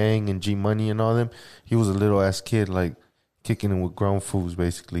Fredo Bang and G Money and all them. He was a little ass kid, like kicking it with grown fools,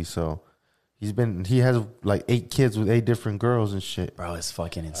 basically. So he has like 8 kids with 8 different girls and shit. Bro, it's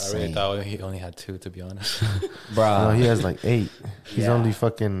fucking insane. I really thought he only had 2, to be honest. Bro, No, he has like 8. He's only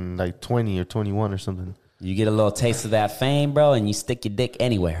fucking like 20 or 21 or something. You get a little taste of that fame, bro, and you stick your dick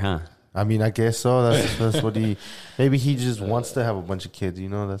anywhere, huh? I mean, I guess so. That's what maybe he just wants to have a bunch of kids. You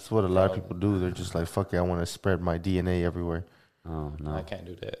know, that's what a lot of people do. They're just like, fuck it, I want to spread my DNA everywhere. Oh no, I can't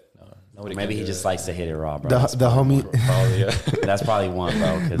do that. No, nobody. Maybe he just likes to hit it raw, bro. The homie, Probably, yeah. That's probably one,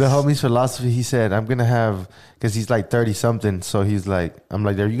 bro. 'Cause the homie's philosophy. He said, "I'm gonna have," because he's like 30 something. So he's like, "I'm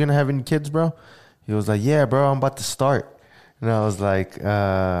like, are you gonna have any kids, bro?" He was like, "Yeah, bro, I'm about to start." And I was like,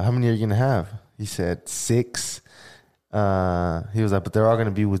 "How many are you gonna have?" He said 6. He was like, "But they're all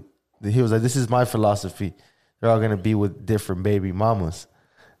gonna be with." He was like, "This is my philosophy. They're all going to be with different baby mamas."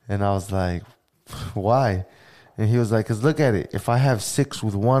 And I was like, "Why?" And he was like, "Because look at it. If I have 6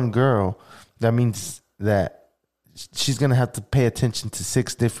 with one girl, that means that she's going to have to pay attention to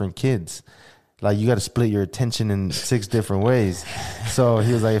 6 different kids. Like, you got to split your attention in 6 different ways." So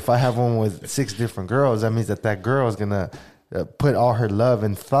he was like, if I have one with 6 different girls, that means that girl is going to put all her love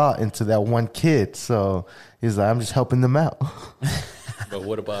and thought into that one kid. So he's like, I'm just helping them out. But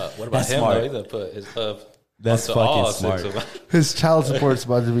what about That's him? smart. Though? He's gonna put his love. That's onto all fucking 6 smart. of them. His child support's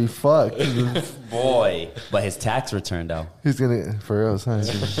about to be fucked. boy, but his tax return though. He's gonna for real, son.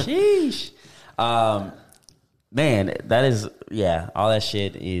 Sheesh. Man, that is all that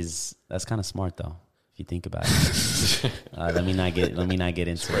shit that's kind of smart though, if you think about it. Let me not get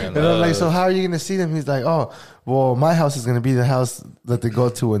into it. And I'm like, so how are you gonna see them? He's like, oh, well, my house is gonna be the house that they go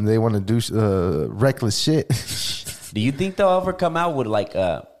to when they want to do reckless shit. Do you think they'll ever come out with like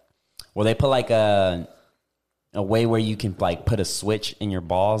where they put like a way where you can like put a switch in your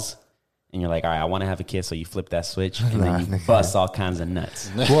balls and you're like, all right, I want to have a kid, so you flip that switch and then you bust all kinds of nuts.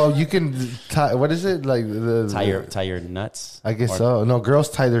 Well, you can tie. What is it like? Tie your nuts. I guess so. No, girls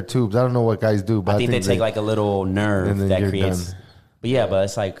tie their tubes. I don't know what guys do, but I think they take like a little nerve and then that you're creates. done. But yeah, but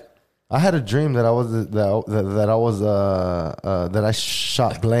it's like I had a dream that I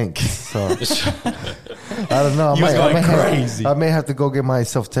shot blank. So I don't know. I may have to go get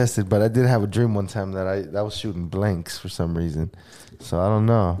myself tested, but I did have a dream one time that I was shooting blanks for some reason. So I don't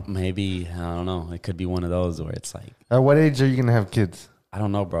know. maybe I don't know. It could be one of those where it's like At what age are you gonna have kids? I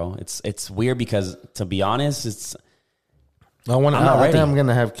don't know, bro. It's weird because to be honest, I think I'm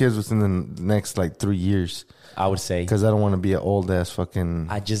gonna have kids within the next like 3 years. I would say Because I don't want to be an old ass fucking.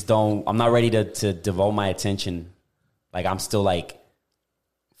 I'm not ready to devote my attention. Like I'm still like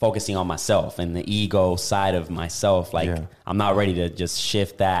focusing on myself and the ego side of myself. Like, I'm not ready to just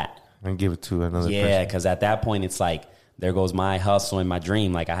shift that and give it to another person. Yeah, because at that point, it's like, there goes my hustle and my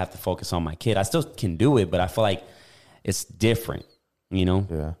dream. Like, I have to focus on my kid. I still can do it, but I feel like it's different, you know?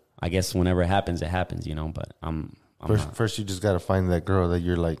 Yeah. I guess whenever it happens, you know, but I'm first you just got to find that girl that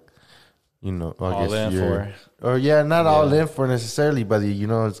you're like, you know, all in for. Or not all in for necessarily, but you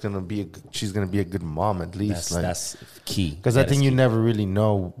know, she's gonna be a good mom at least. That's key. Because I think you never really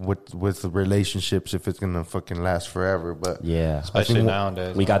know with the relationships if it's gonna fucking last forever. But yeah, especially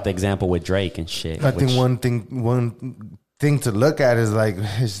nowadays. We got the example with Drake and shit. I think one thing to look at is like,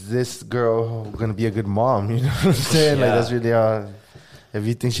 is this girl gonna be a good mom? You know what I'm saying? Like, that's really all. If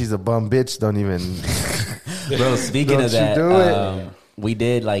you think she's a bum bitch, don't even. Bro, speaking of that, we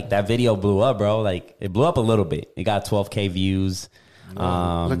did, like, that video blew up, bro. Like, it blew up a little bit. It got 12K views. Look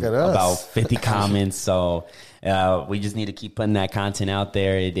at us. About 50 comments. So we just need to keep putting that content out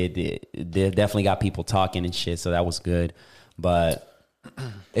there. It definitely got people talking and shit. So that was good. But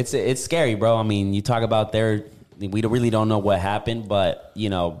it's scary, bro. I mean, you talk about we really don't know what happened, but, you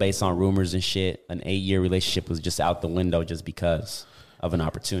know, based on rumors and shit, an 8-year relationship was just out the window just because of an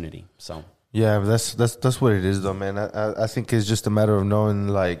opportunity. So yeah, but that's what it is, though, man. I think it's just a matter of knowing,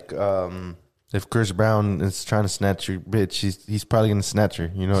 like, if Chris Brown is trying to snatch your bitch, he's probably gonna snatch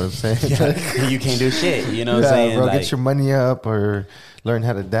her. You know what I'm saying? Yeah. You can't do shit. You know what I'm saying? Bro, like, get your money up or learn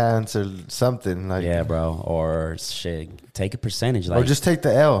how to dance or something. Like, yeah, bro. Or shit, take a percentage. Like, or just take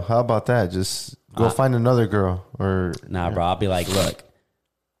the L. How about that? Just go find another girl. Or bro. I'll be like,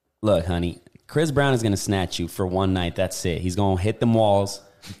 look, honey. Chris Brown is gonna snatch you for one night. That's it. He's gonna hit them walls.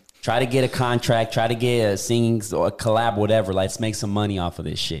 Try to get a contract, try to get a singing or a collab, whatever. Let's make some money off of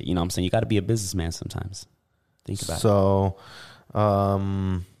this shit. You know what I'm saying? You got to be a businessman sometimes. Think about it. So,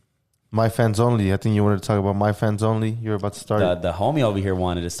 My Fans Only. I think you wanted to talk about My Fans Only. You were about to start. The homie over here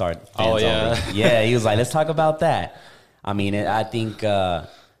wanted to start Fans Only. Yeah, he was like, let's talk about that. I mean, I think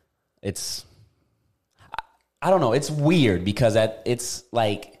it's... I don't know. It's weird because it's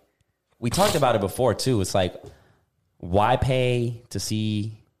like... We talked about it before, too. It's like, why pay to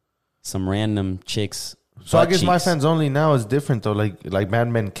see... some random chicks. So I guess My Fans Only now is different though. Like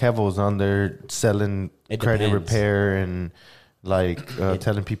Madman Kevo's on there selling credit repair and like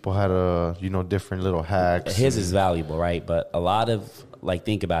telling people how to, you know, different little hacks. His is valuable, right? But a lot of, like,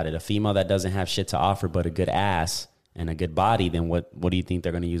 think about it. A female that doesn't have shit to offer but a good ass and a good body, then what do you think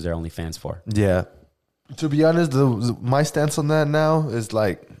they're going to use their OnlyFans for? Yeah. To be honest, my stance on that now is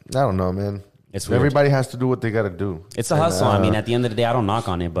like, I don't know, man. It's weird. Everybody has to do what they got to do. It's a hustle. I mean, at the end of the day, I don't knock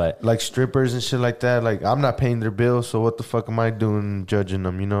on it, but... Like strippers and shit like that, like, I'm not paying their bills, so what the fuck am I doing judging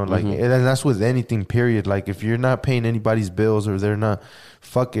them, you know? Like, and that's with anything, period. Like, if you're not paying anybody's bills or they're not...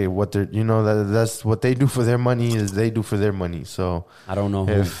 Fuck it. What they're... You know, that's what they do for their money is they do for their money. So... I don't know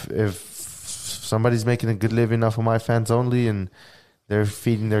if somebody's making a good living off of My Fans Only and they're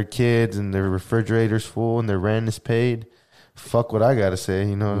feeding their kids and their refrigerator's full and their rent is paid, fuck what I got to say,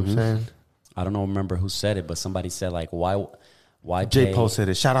 you know what I'm saying? I don't remember who said it, but somebody said, like, why J. Poe said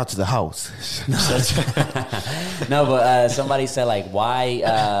it. Shout out to the house. No, but somebody said, like,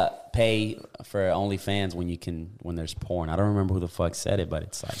 why pay for OnlyFans when there's porn? I don't remember who the fuck said it, but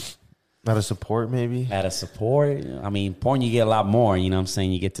it's like... Out of support, maybe? Out of support? I mean, porn, you get a lot more, you know what I'm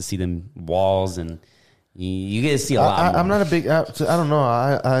saying? You get to see them walls and you get to see a lot more. I'm not a big... I don't know.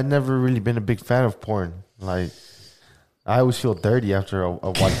 I never really been a big fan of porn. Like... I always feel dirty after I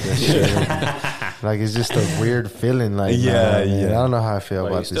watch that shit. Like, it's just a weird feeling. Like, I don't know how I feel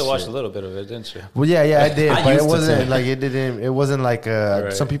about this. You still watched a little bit of it, didn't you? Well, yeah, I did, but it wasn't like it didn't. It wasn't like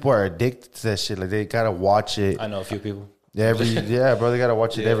right. Some people are addicted to that shit. Like, they gotta watch it. I know a few people. Bro, they gotta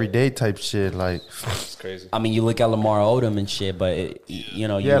watch it every day type shit. Like, it's crazy. I mean, you look at Lamar Odom and shit, but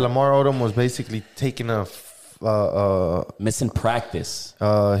Lamar Odom was basically taking a. Missing practice.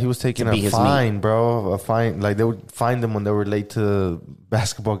 He was taking a fine, bro. A fine, like they would find him when they were late to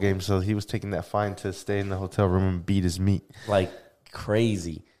basketball games. So he was taking that fine to stay in the hotel room and beat his meat, like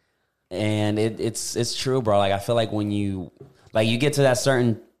crazy. And it's true, bro. Like, I feel like when you get to that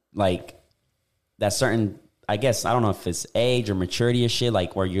certain, I guess, I don't know if it's age or maturity or shit,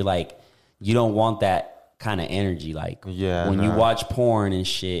 like where you're like, you don't want that kind of energy. Like, when you watch porn and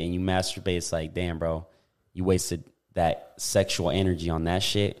shit and you masturbate, it's like, damn, bro. You wasted that sexual energy on that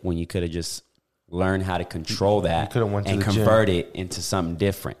shit when you could have just learned how to control that and convert it into something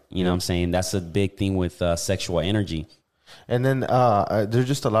different. You know what I'm saying? That's a big thing with sexual energy. And then there's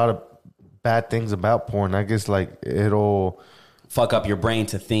just a lot of bad things about porn. I guess, like, it'll fuck up your brain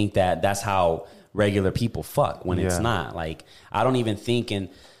to think that that's how regular people fuck when it's not. Like, I don't even think. And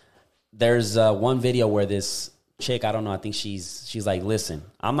there's one video where this chick, I don't know. I think she's like, listen,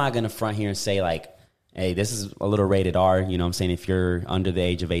 I'm not gonna front here and say like, hey, this is a little rated R. You know what I'm saying? If you're under the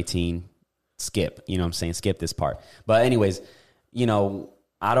age of 18, skip. You know what I'm saying? Skip this part. But anyways, you know,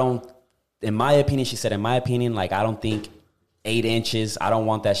 I don't. In my opinion, she said, in my opinion, like I don't think 8 inches. I don't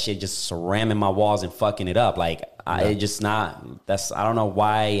want that shit just ramming my walls and fucking it up. Like it just not. That's I don't know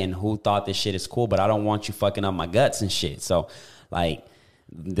why and who thought this shit is cool, but I don't want you fucking up my guts and shit. So like.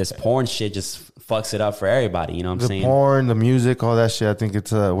 This porn shit just fucks it up for everybody. You know what I'm saying? The porn, the music, all that shit. I think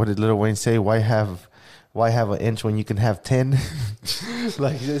it's what did Lil Wayne say? Why have an inch when you can have 10?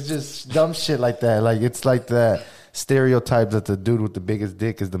 Like it's just dumb shit like that. Like it's like that stereotype that the dude with the biggest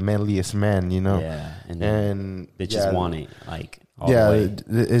dick is the manliest man. You know? Yeah. And they just want it like all the way.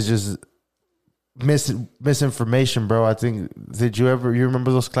 It's just misinformation, bro. I think you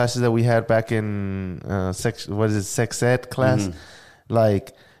remember those classes that we had back in sex ed class? Mm-hmm.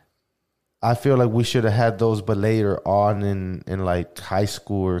 Like, I feel like we should have had those, but later on in like high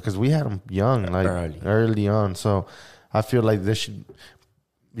school, because we had them young, like early on. So I feel like there should,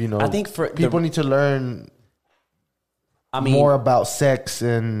 you know, I think people need to learn more about sex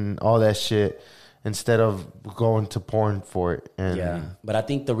and all that shit instead of going to porn for it. And yeah, but I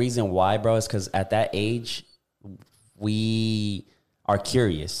think the reason why, bro, is because at that age, we are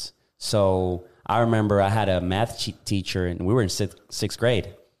curious. So I remember I had a math teacher, and we were in sixth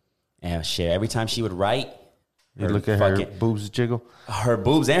grade. And shit, every time she would write, you look at her boobs jiggle. Her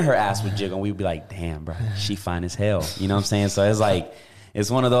boobs and her ass would jiggle. And we'd be like, damn, bro, she fine as hell. You know what I'm saying? So it's like, it's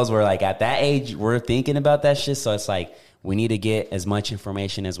one of those where like at that age, we're thinking about that shit. So it's like, we need to get as much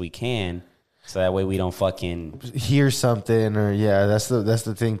information as we can. So that way we don't fucking hear something or that's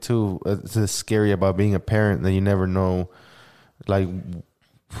the thing too. It's scary about being a parent that you never know. Like,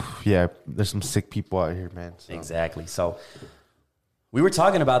 yeah, there's some sick people out here, man. So. Exactly. So we were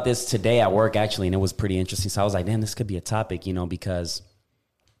talking about this today at work, actually, and it was pretty interesting. So I was like, damn, this could be a topic, you know, because,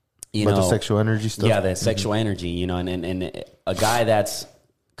 you know. The sexual energy stuff? Yeah, the sexual energy, you know, and a guy that's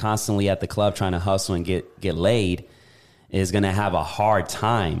constantly at the club trying to hustle and get laid is going to have a hard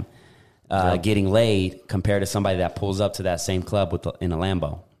time getting laid compared to somebody that pulls up to that same club in a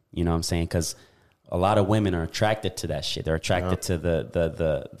Lambo. You know what I'm saying? Because a lot of women are attracted to that shit. They're attracted to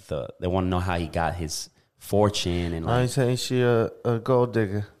the they want to know how he got his fortune. And like, I ain't saying she a gold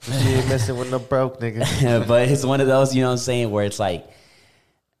digger. She ain't messing with no broke nigga. But it's one of those, you know what I'm saying, where it's like,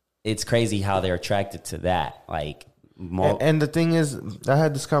 it's crazy how they're attracted to that. Like, and the thing is, I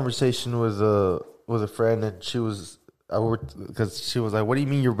had this conversation with a friend, and because she was like, "What do you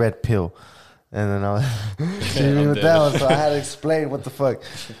mean you're red pill?" And then I was, she didn't mean with that one, so I had to explain what the fuck.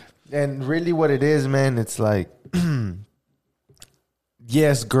 And really what it is, man, it's like,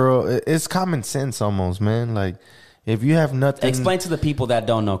 yes, girl, it's common sense almost, man. Like, if you have nothing... Explain to the people that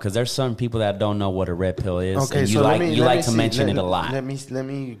don't know, because there's some people that don't know what a red pill is. Okay, and you like to mention it a lot. Let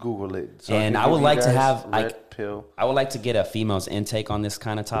me Google it. So and I would like to have... pill. I would like to get a female's intake on this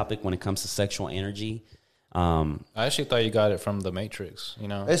kind of topic when it comes to sexual energy. I actually thought you got it from The Matrix, you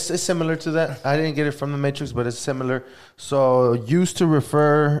know? It's similar to that. I didn't get it from The Matrix, but it's similar. So, used to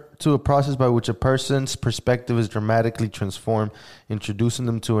refer to a process by which a person's perspective is dramatically transformed, introducing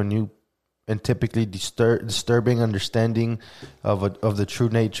them to a new and typically disturbing understanding of the true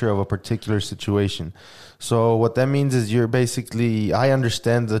nature of a particular situation. So, what that means is I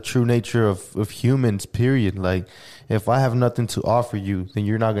understand the true nature of humans, period. Like, if I have nothing to offer you, then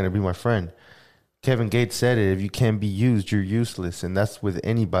you're not going to be my friend. Kevin Gates said it, if you can't be used, you're useless. And that's with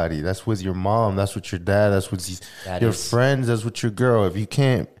anybody. That's with your mom. That's with your dad. That's with your friends. That's with your girl. If you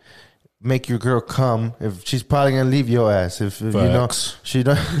can't make your girl come, if she's probably going to leave your ass. If you know, she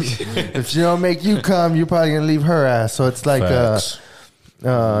don't, if she don't make you come, you're probably going to leave her ass. So it's like,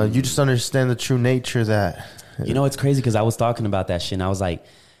 you just understand the true nature that. You know, it's crazy because I was talking about that shit and I was like,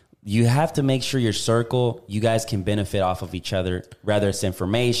 you have to make sure your circle, you guys can benefit off of each other, whether it's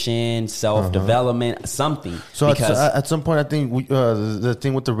information, self-development, something. So at some point, I think the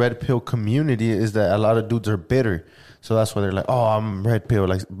thing with the red pill community is that a lot of dudes are bitter. So that's why they're like, oh, I'm red pill.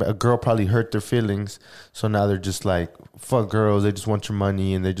 Like, a girl probably hurt their feelings. So now they're just like, fuck girls. They just want your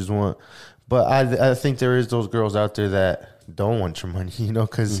money and they just want. But I think there is those girls out there that don't want your money, you know,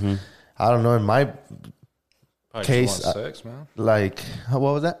 because I don't know, in my... Probably case, just want sex, man. Like, what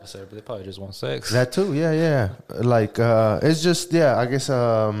was that? I said they probably just want sex. That too, yeah. Like, it's just, I guess,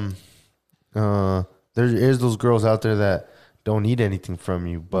 there is those girls out there that don't need anything from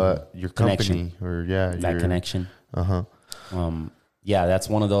you, but your company or that connection. Yeah, that's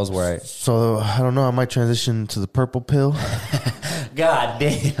one of those where. So I don't know. I might transition to the purple pill. God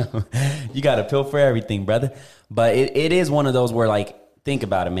damn, you got a pill for everything, brother. But it is one of those where, like, think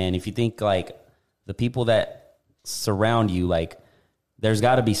about it, man. If you think like the people that surround you, like there's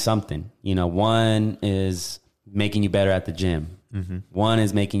got to be something. You know, one is making you better at the gym. Mm-hmm. One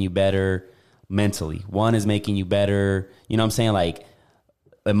is making you better mentally. One is making you better, you know what I'm saying, like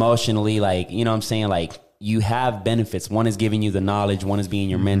emotionally, like, you know what I'm saying, like you have benefits. One is giving you the knowledge, one is being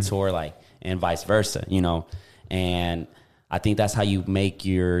your mentor, like, and vice versa, you know. And I think that's how you make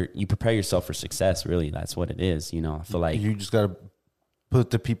you prepare yourself for success, really. That's what it is, you know. I feel like you just got to put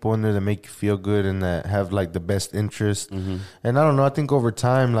the people in there that make you feel good and that have like the best interest. Mm-hmm. And I don't know, I think over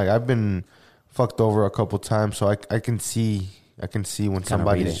time, like I've been fucked over a couple times, so I can see when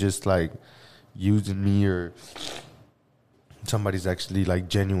somebody's just like using me or somebody's actually like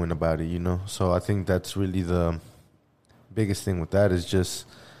genuine about it, you know. So I think that's really the biggest thing with that is just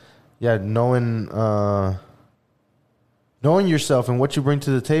knowing yourself and what you bring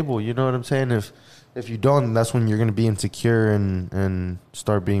to the table, you know what I'm saying? If you don't, that's when you're going to be insecure and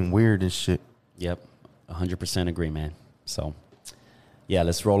start being weird and shit. Yep, 100% agree, man. So, yeah,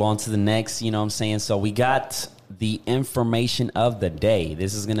 let's roll on to the next, you know what I'm saying? So we got the information of the day.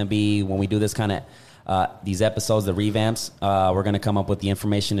 This is going to be, when we do this kind of, these episodes, the revamps, we're going to come up with the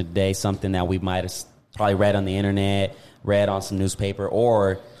information of the day, something that we might have probably read on the internet, read on some newspaper,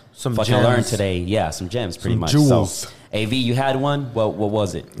 or some fucking gems. learned today. Yeah, some gems, pretty much. Jewels. So, AV, you had one? What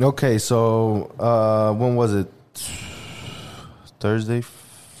was it? Okay, so when was it? Thursday,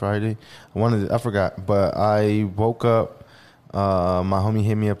 Friday? I forgot, but I woke up. My homie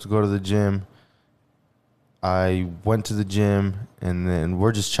hit me up to go to the gym. I went to the gym, and then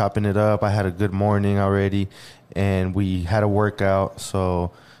we're just chopping it up. I had a good morning already, and we had a workout,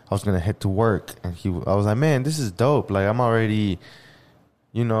 so I was going to head to work. And I was like, man, this is dope. Like, I'm already,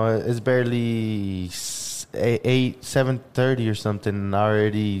 you know, it's barely 7:30 or something, and I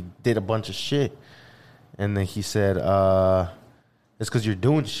already did a bunch of shit. And then he said, it's because you're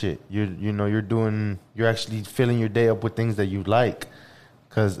doing shit. You're actually filling your day up with things that you like.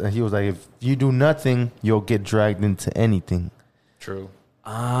 Because he was like, if you do nothing, you'll get dragged into anything. True.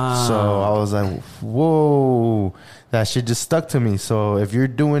 So I was like, whoa, that shit just stuck to me. So if you're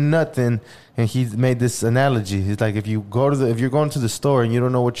doing nothing, and he made this analogy, he's like, if you're going to the store and you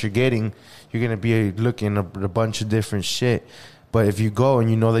don't know what you're getting, you're gonna be looking at a bunch of different shit. But if you go and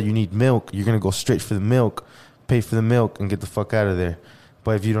you know that you need milk, you're gonna go straight for the milk, pay for the milk, and get the fuck out of there.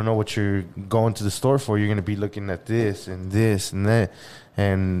 But if you don't know what you're going to the store for, you're gonna be looking at this and this and that.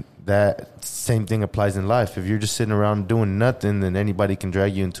 And that same thing applies in life. If you're just sitting around doing nothing, then anybody can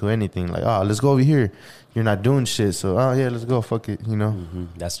drag you into anything. Like, oh, let's go over here. You're not doing shit. So, oh, yeah, let's go. Fuck it, you know? Mm-hmm.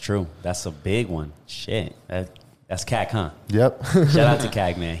 That's true. That's a big one. Shit. That's CAG, huh? Yep. Shout out to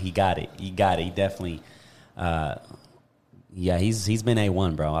CAG, man. He got it. He definitely, he's been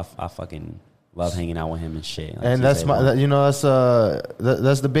A1, bro. I fucking love hanging out with him and shit. Like, and that's that's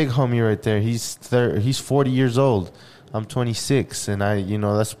the big homie right there. He's 40 years old. I'm 26, and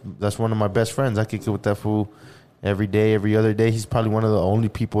that's one of my best friends. I kick it with that fool every day, every other day. He's probably one of the only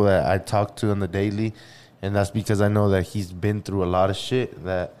people that I talk to on the daily, and that's because I know that he's been through a lot of shit.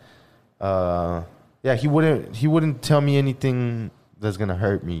 That, he wouldn't tell me anything that's gonna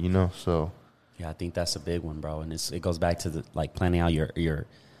hurt me, you know. So, yeah, I think that's a big one, bro, and it goes back to the like planning out your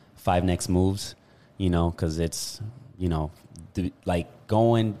 5 next moves, you know, because it's like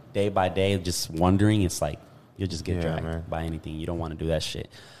going day by day, just wondering. It's like, you'll just get dragged by anything. You don't want to do that shit.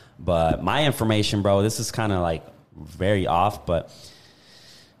 But my information, bro, this is kind of like very off, but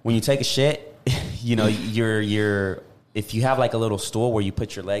when you take a shit, you know, you're if you have like a little stool where you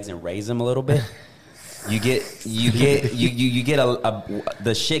put your legs and raise them a little bit, you get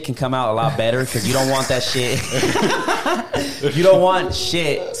the shit can come out a lot better because you don't want that shit. You don't want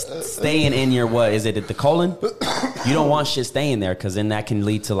shit staying in your, what is it, the colon? You don't want shit staying there because then that can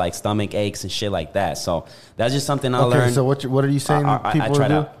lead to like stomach aches and shit like that. So that's just something I learned. So what are you saying? I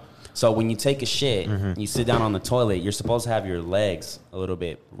tried out. So when you take a shit, you sit down on the toilet, you're supposed to have your legs a little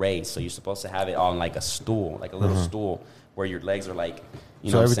bit raised. So you're supposed to have it on like a stool, like a little stool where your legs are like,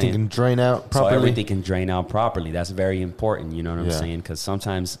 you know what I'm saying? So everything can drain out properly? So everything can drain out properly. That's very important, you know what I'm saying? Because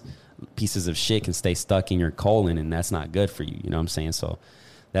sometimes pieces of shit can stay stuck in your colon, and that's not good for you, you know what I'm saying? So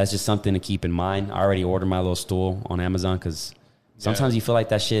that's just something to keep in mind. I already ordered my little stool on Amazon because sometimes you feel like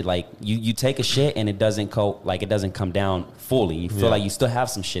that shit, like you take a shit and it doesn't come down fully. You feel like you still have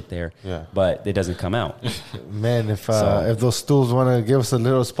some shit there, but it doesn't come out. Man, if those stools want to give us a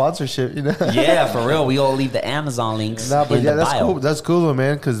little sponsorship, you know? Yeah, for real. We all leave the Amazon links. Nah, but in the that's bio. cool. That's cool though,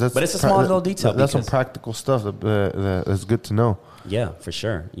 man. But it's a small little detail. That's some practical stuff that's good to know. Yeah, for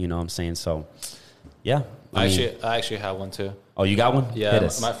sure. You know what I'm saying? So, yeah. I actually have one too. Oh, you got one? Yeah,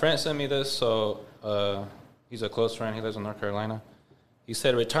 my friend sent me this. So he's a close friend. He lives in North Carolina. He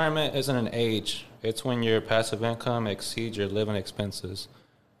said retirement isn't an age, It's when your passive income exceeds your living expenses.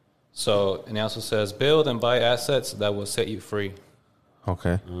 So, and it also says build and buy assets that will set you free.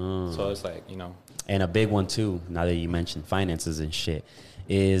 Okay. So it's like, you know. And a big one too, now that you mentioned finances and shit,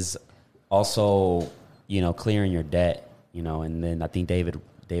 is also, you know, clearing your debt, you know, and then I think David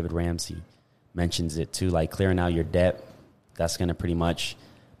Ramsey mentions it too, like clearing out your debt. That's going to pretty much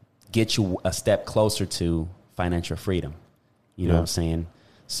get you a step closer to financial freedom. You know what I'm saying?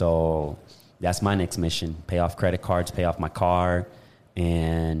 So that's my next mission. Pay off credit cards, pay off my car,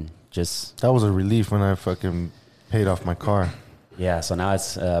 and just... That was a relief when I fucking paid off my car. Yeah, so now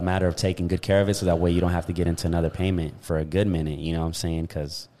it's a matter of taking good care of it so that way you don't have to get into another payment for a good minute. You know what I'm saying?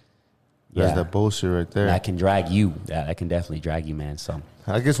 Because... There's that bullshit right there. That can drag you. That can definitely drag you, man. So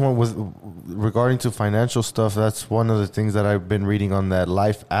I guess one was regarding to financial stuff. That's one of the things that I've been reading on that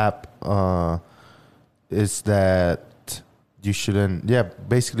Life app. Is that you shouldn't? Yeah,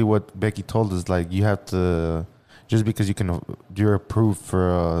 basically what Becky told us. Like you have to, just because you're approved for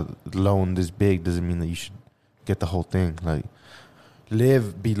a loan this big doesn't mean that you should get the whole thing. Like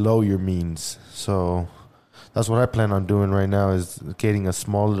live below your means. So. That's what I plan on doing right now is getting a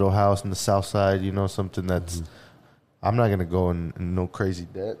small little house in the south side, you know, something that's, I'm not going to go in no crazy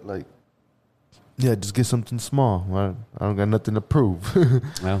debt. Like, yeah, just get something small. I don't got nothing to prove.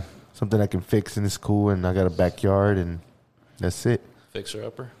 Well, something I can fix and it's cool and I got a backyard and that's it. Fixer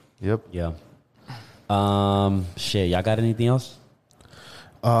upper. Yep. Yeah. Shit, y'all got anything else?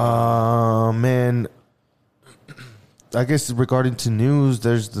 Man, I guess regarding to news,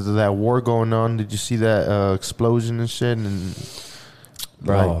 there's that war going on. Did you see that explosion and shit? And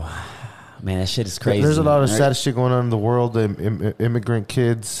bro, man, that shit is crazy. There's a lot of sad shit going on in the world. The immigrant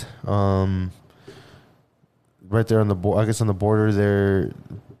kids, right there on the I guess on the border there,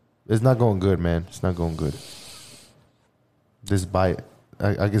 it's not going good, man. It's not going good.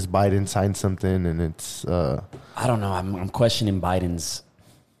 I guess Biden signed something, and it's. I don't know. I'm questioning Biden's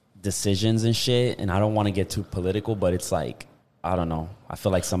decisions and shit, and I don't want to get too political, but it's like, I don't know. I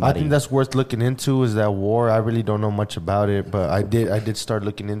feel like somebody... I think that's worth looking into is that war. I really don't know much about it, but I did start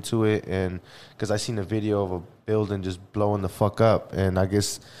looking into it, and because I seen a video of a building just blowing the fuck up, and I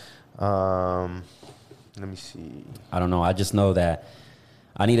guess let me see. I don't know. I just know that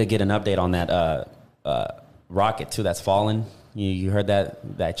I need to get an update on that rocket too that's fallen. You heard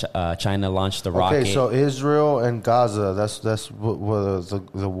that China launched the rocket. Okay, so Israel and Gaza, that's what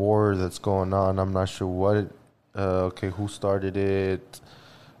the war that's going on. I'm not sure what who started it.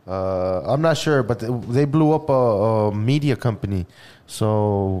 I'm not sure, but they blew up a media company.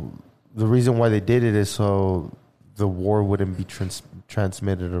 So the reason why they did it is so the war wouldn't be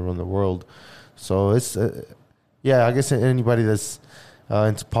transmitted around the world. So it's I guess anybody that's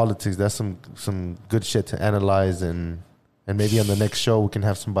into politics, that's some good shit to analyze and maybe on the next show we can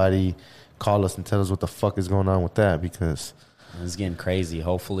have somebody call us and tell us what the fuck is going on with that because it's getting crazy.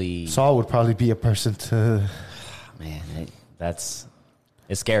 Hopefully, Saul would probably be a person to. Man, it's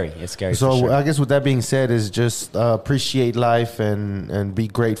scary. It's scary. So for sure. I guess with that being said, is just appreciate life and be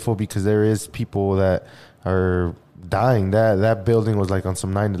grateful because there is people that are dying. That building was like on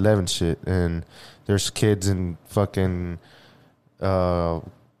some 9/11 shit, and there's kids in fucking.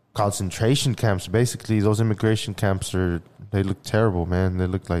 Concentration camps. Basically, those immigration camps they look terrible, man. They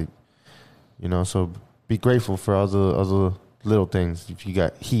look like, so be grateful for all the other little things. If you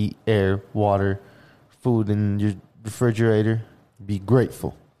got heat, air, water, food in your refrigerator, be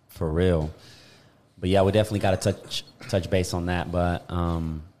grateful. For real. But yeah, we definitely got to touch base on that. But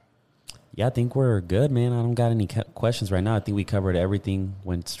I think we're good, man. I don't got any questions right now. I think we covered everything,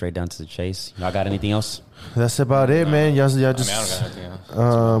 went straight down to the chase. Y'all got anything else? That's about it, man. Y'all just. I don't got anything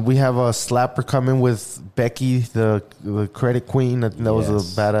else. We have a slapper coming with Becky, the credit queen. I think that was a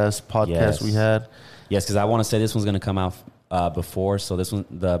badass podcast we had. Yes, because I want to say this one's going to come out before. So this one,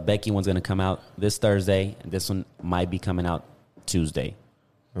 the Becky one's going to come out this Thursday. And this one might be coming out Tuesday.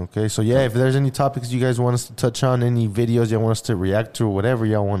 Okay, so if there's any topics you guys want us to touch on, any videos you want us to react to, or whatever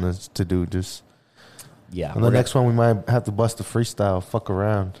y'all want us to do, just on the next one we might have to bust a freestyle, fuck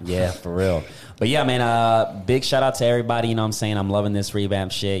around. Yeah, for real. But yeah, man, big shout out to everybody. You know what I'm saying? I'm loving this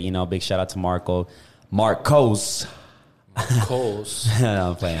revamp shit. Big shout out to Marcos.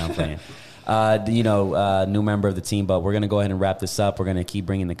 I'm playing. New member of the team, but we're gonna go ahead and wrap this up. We're gonna keep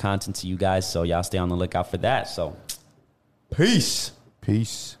bringing the content to you guys, so y'all stay on the lookout for that. So, peace.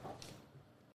 Peace.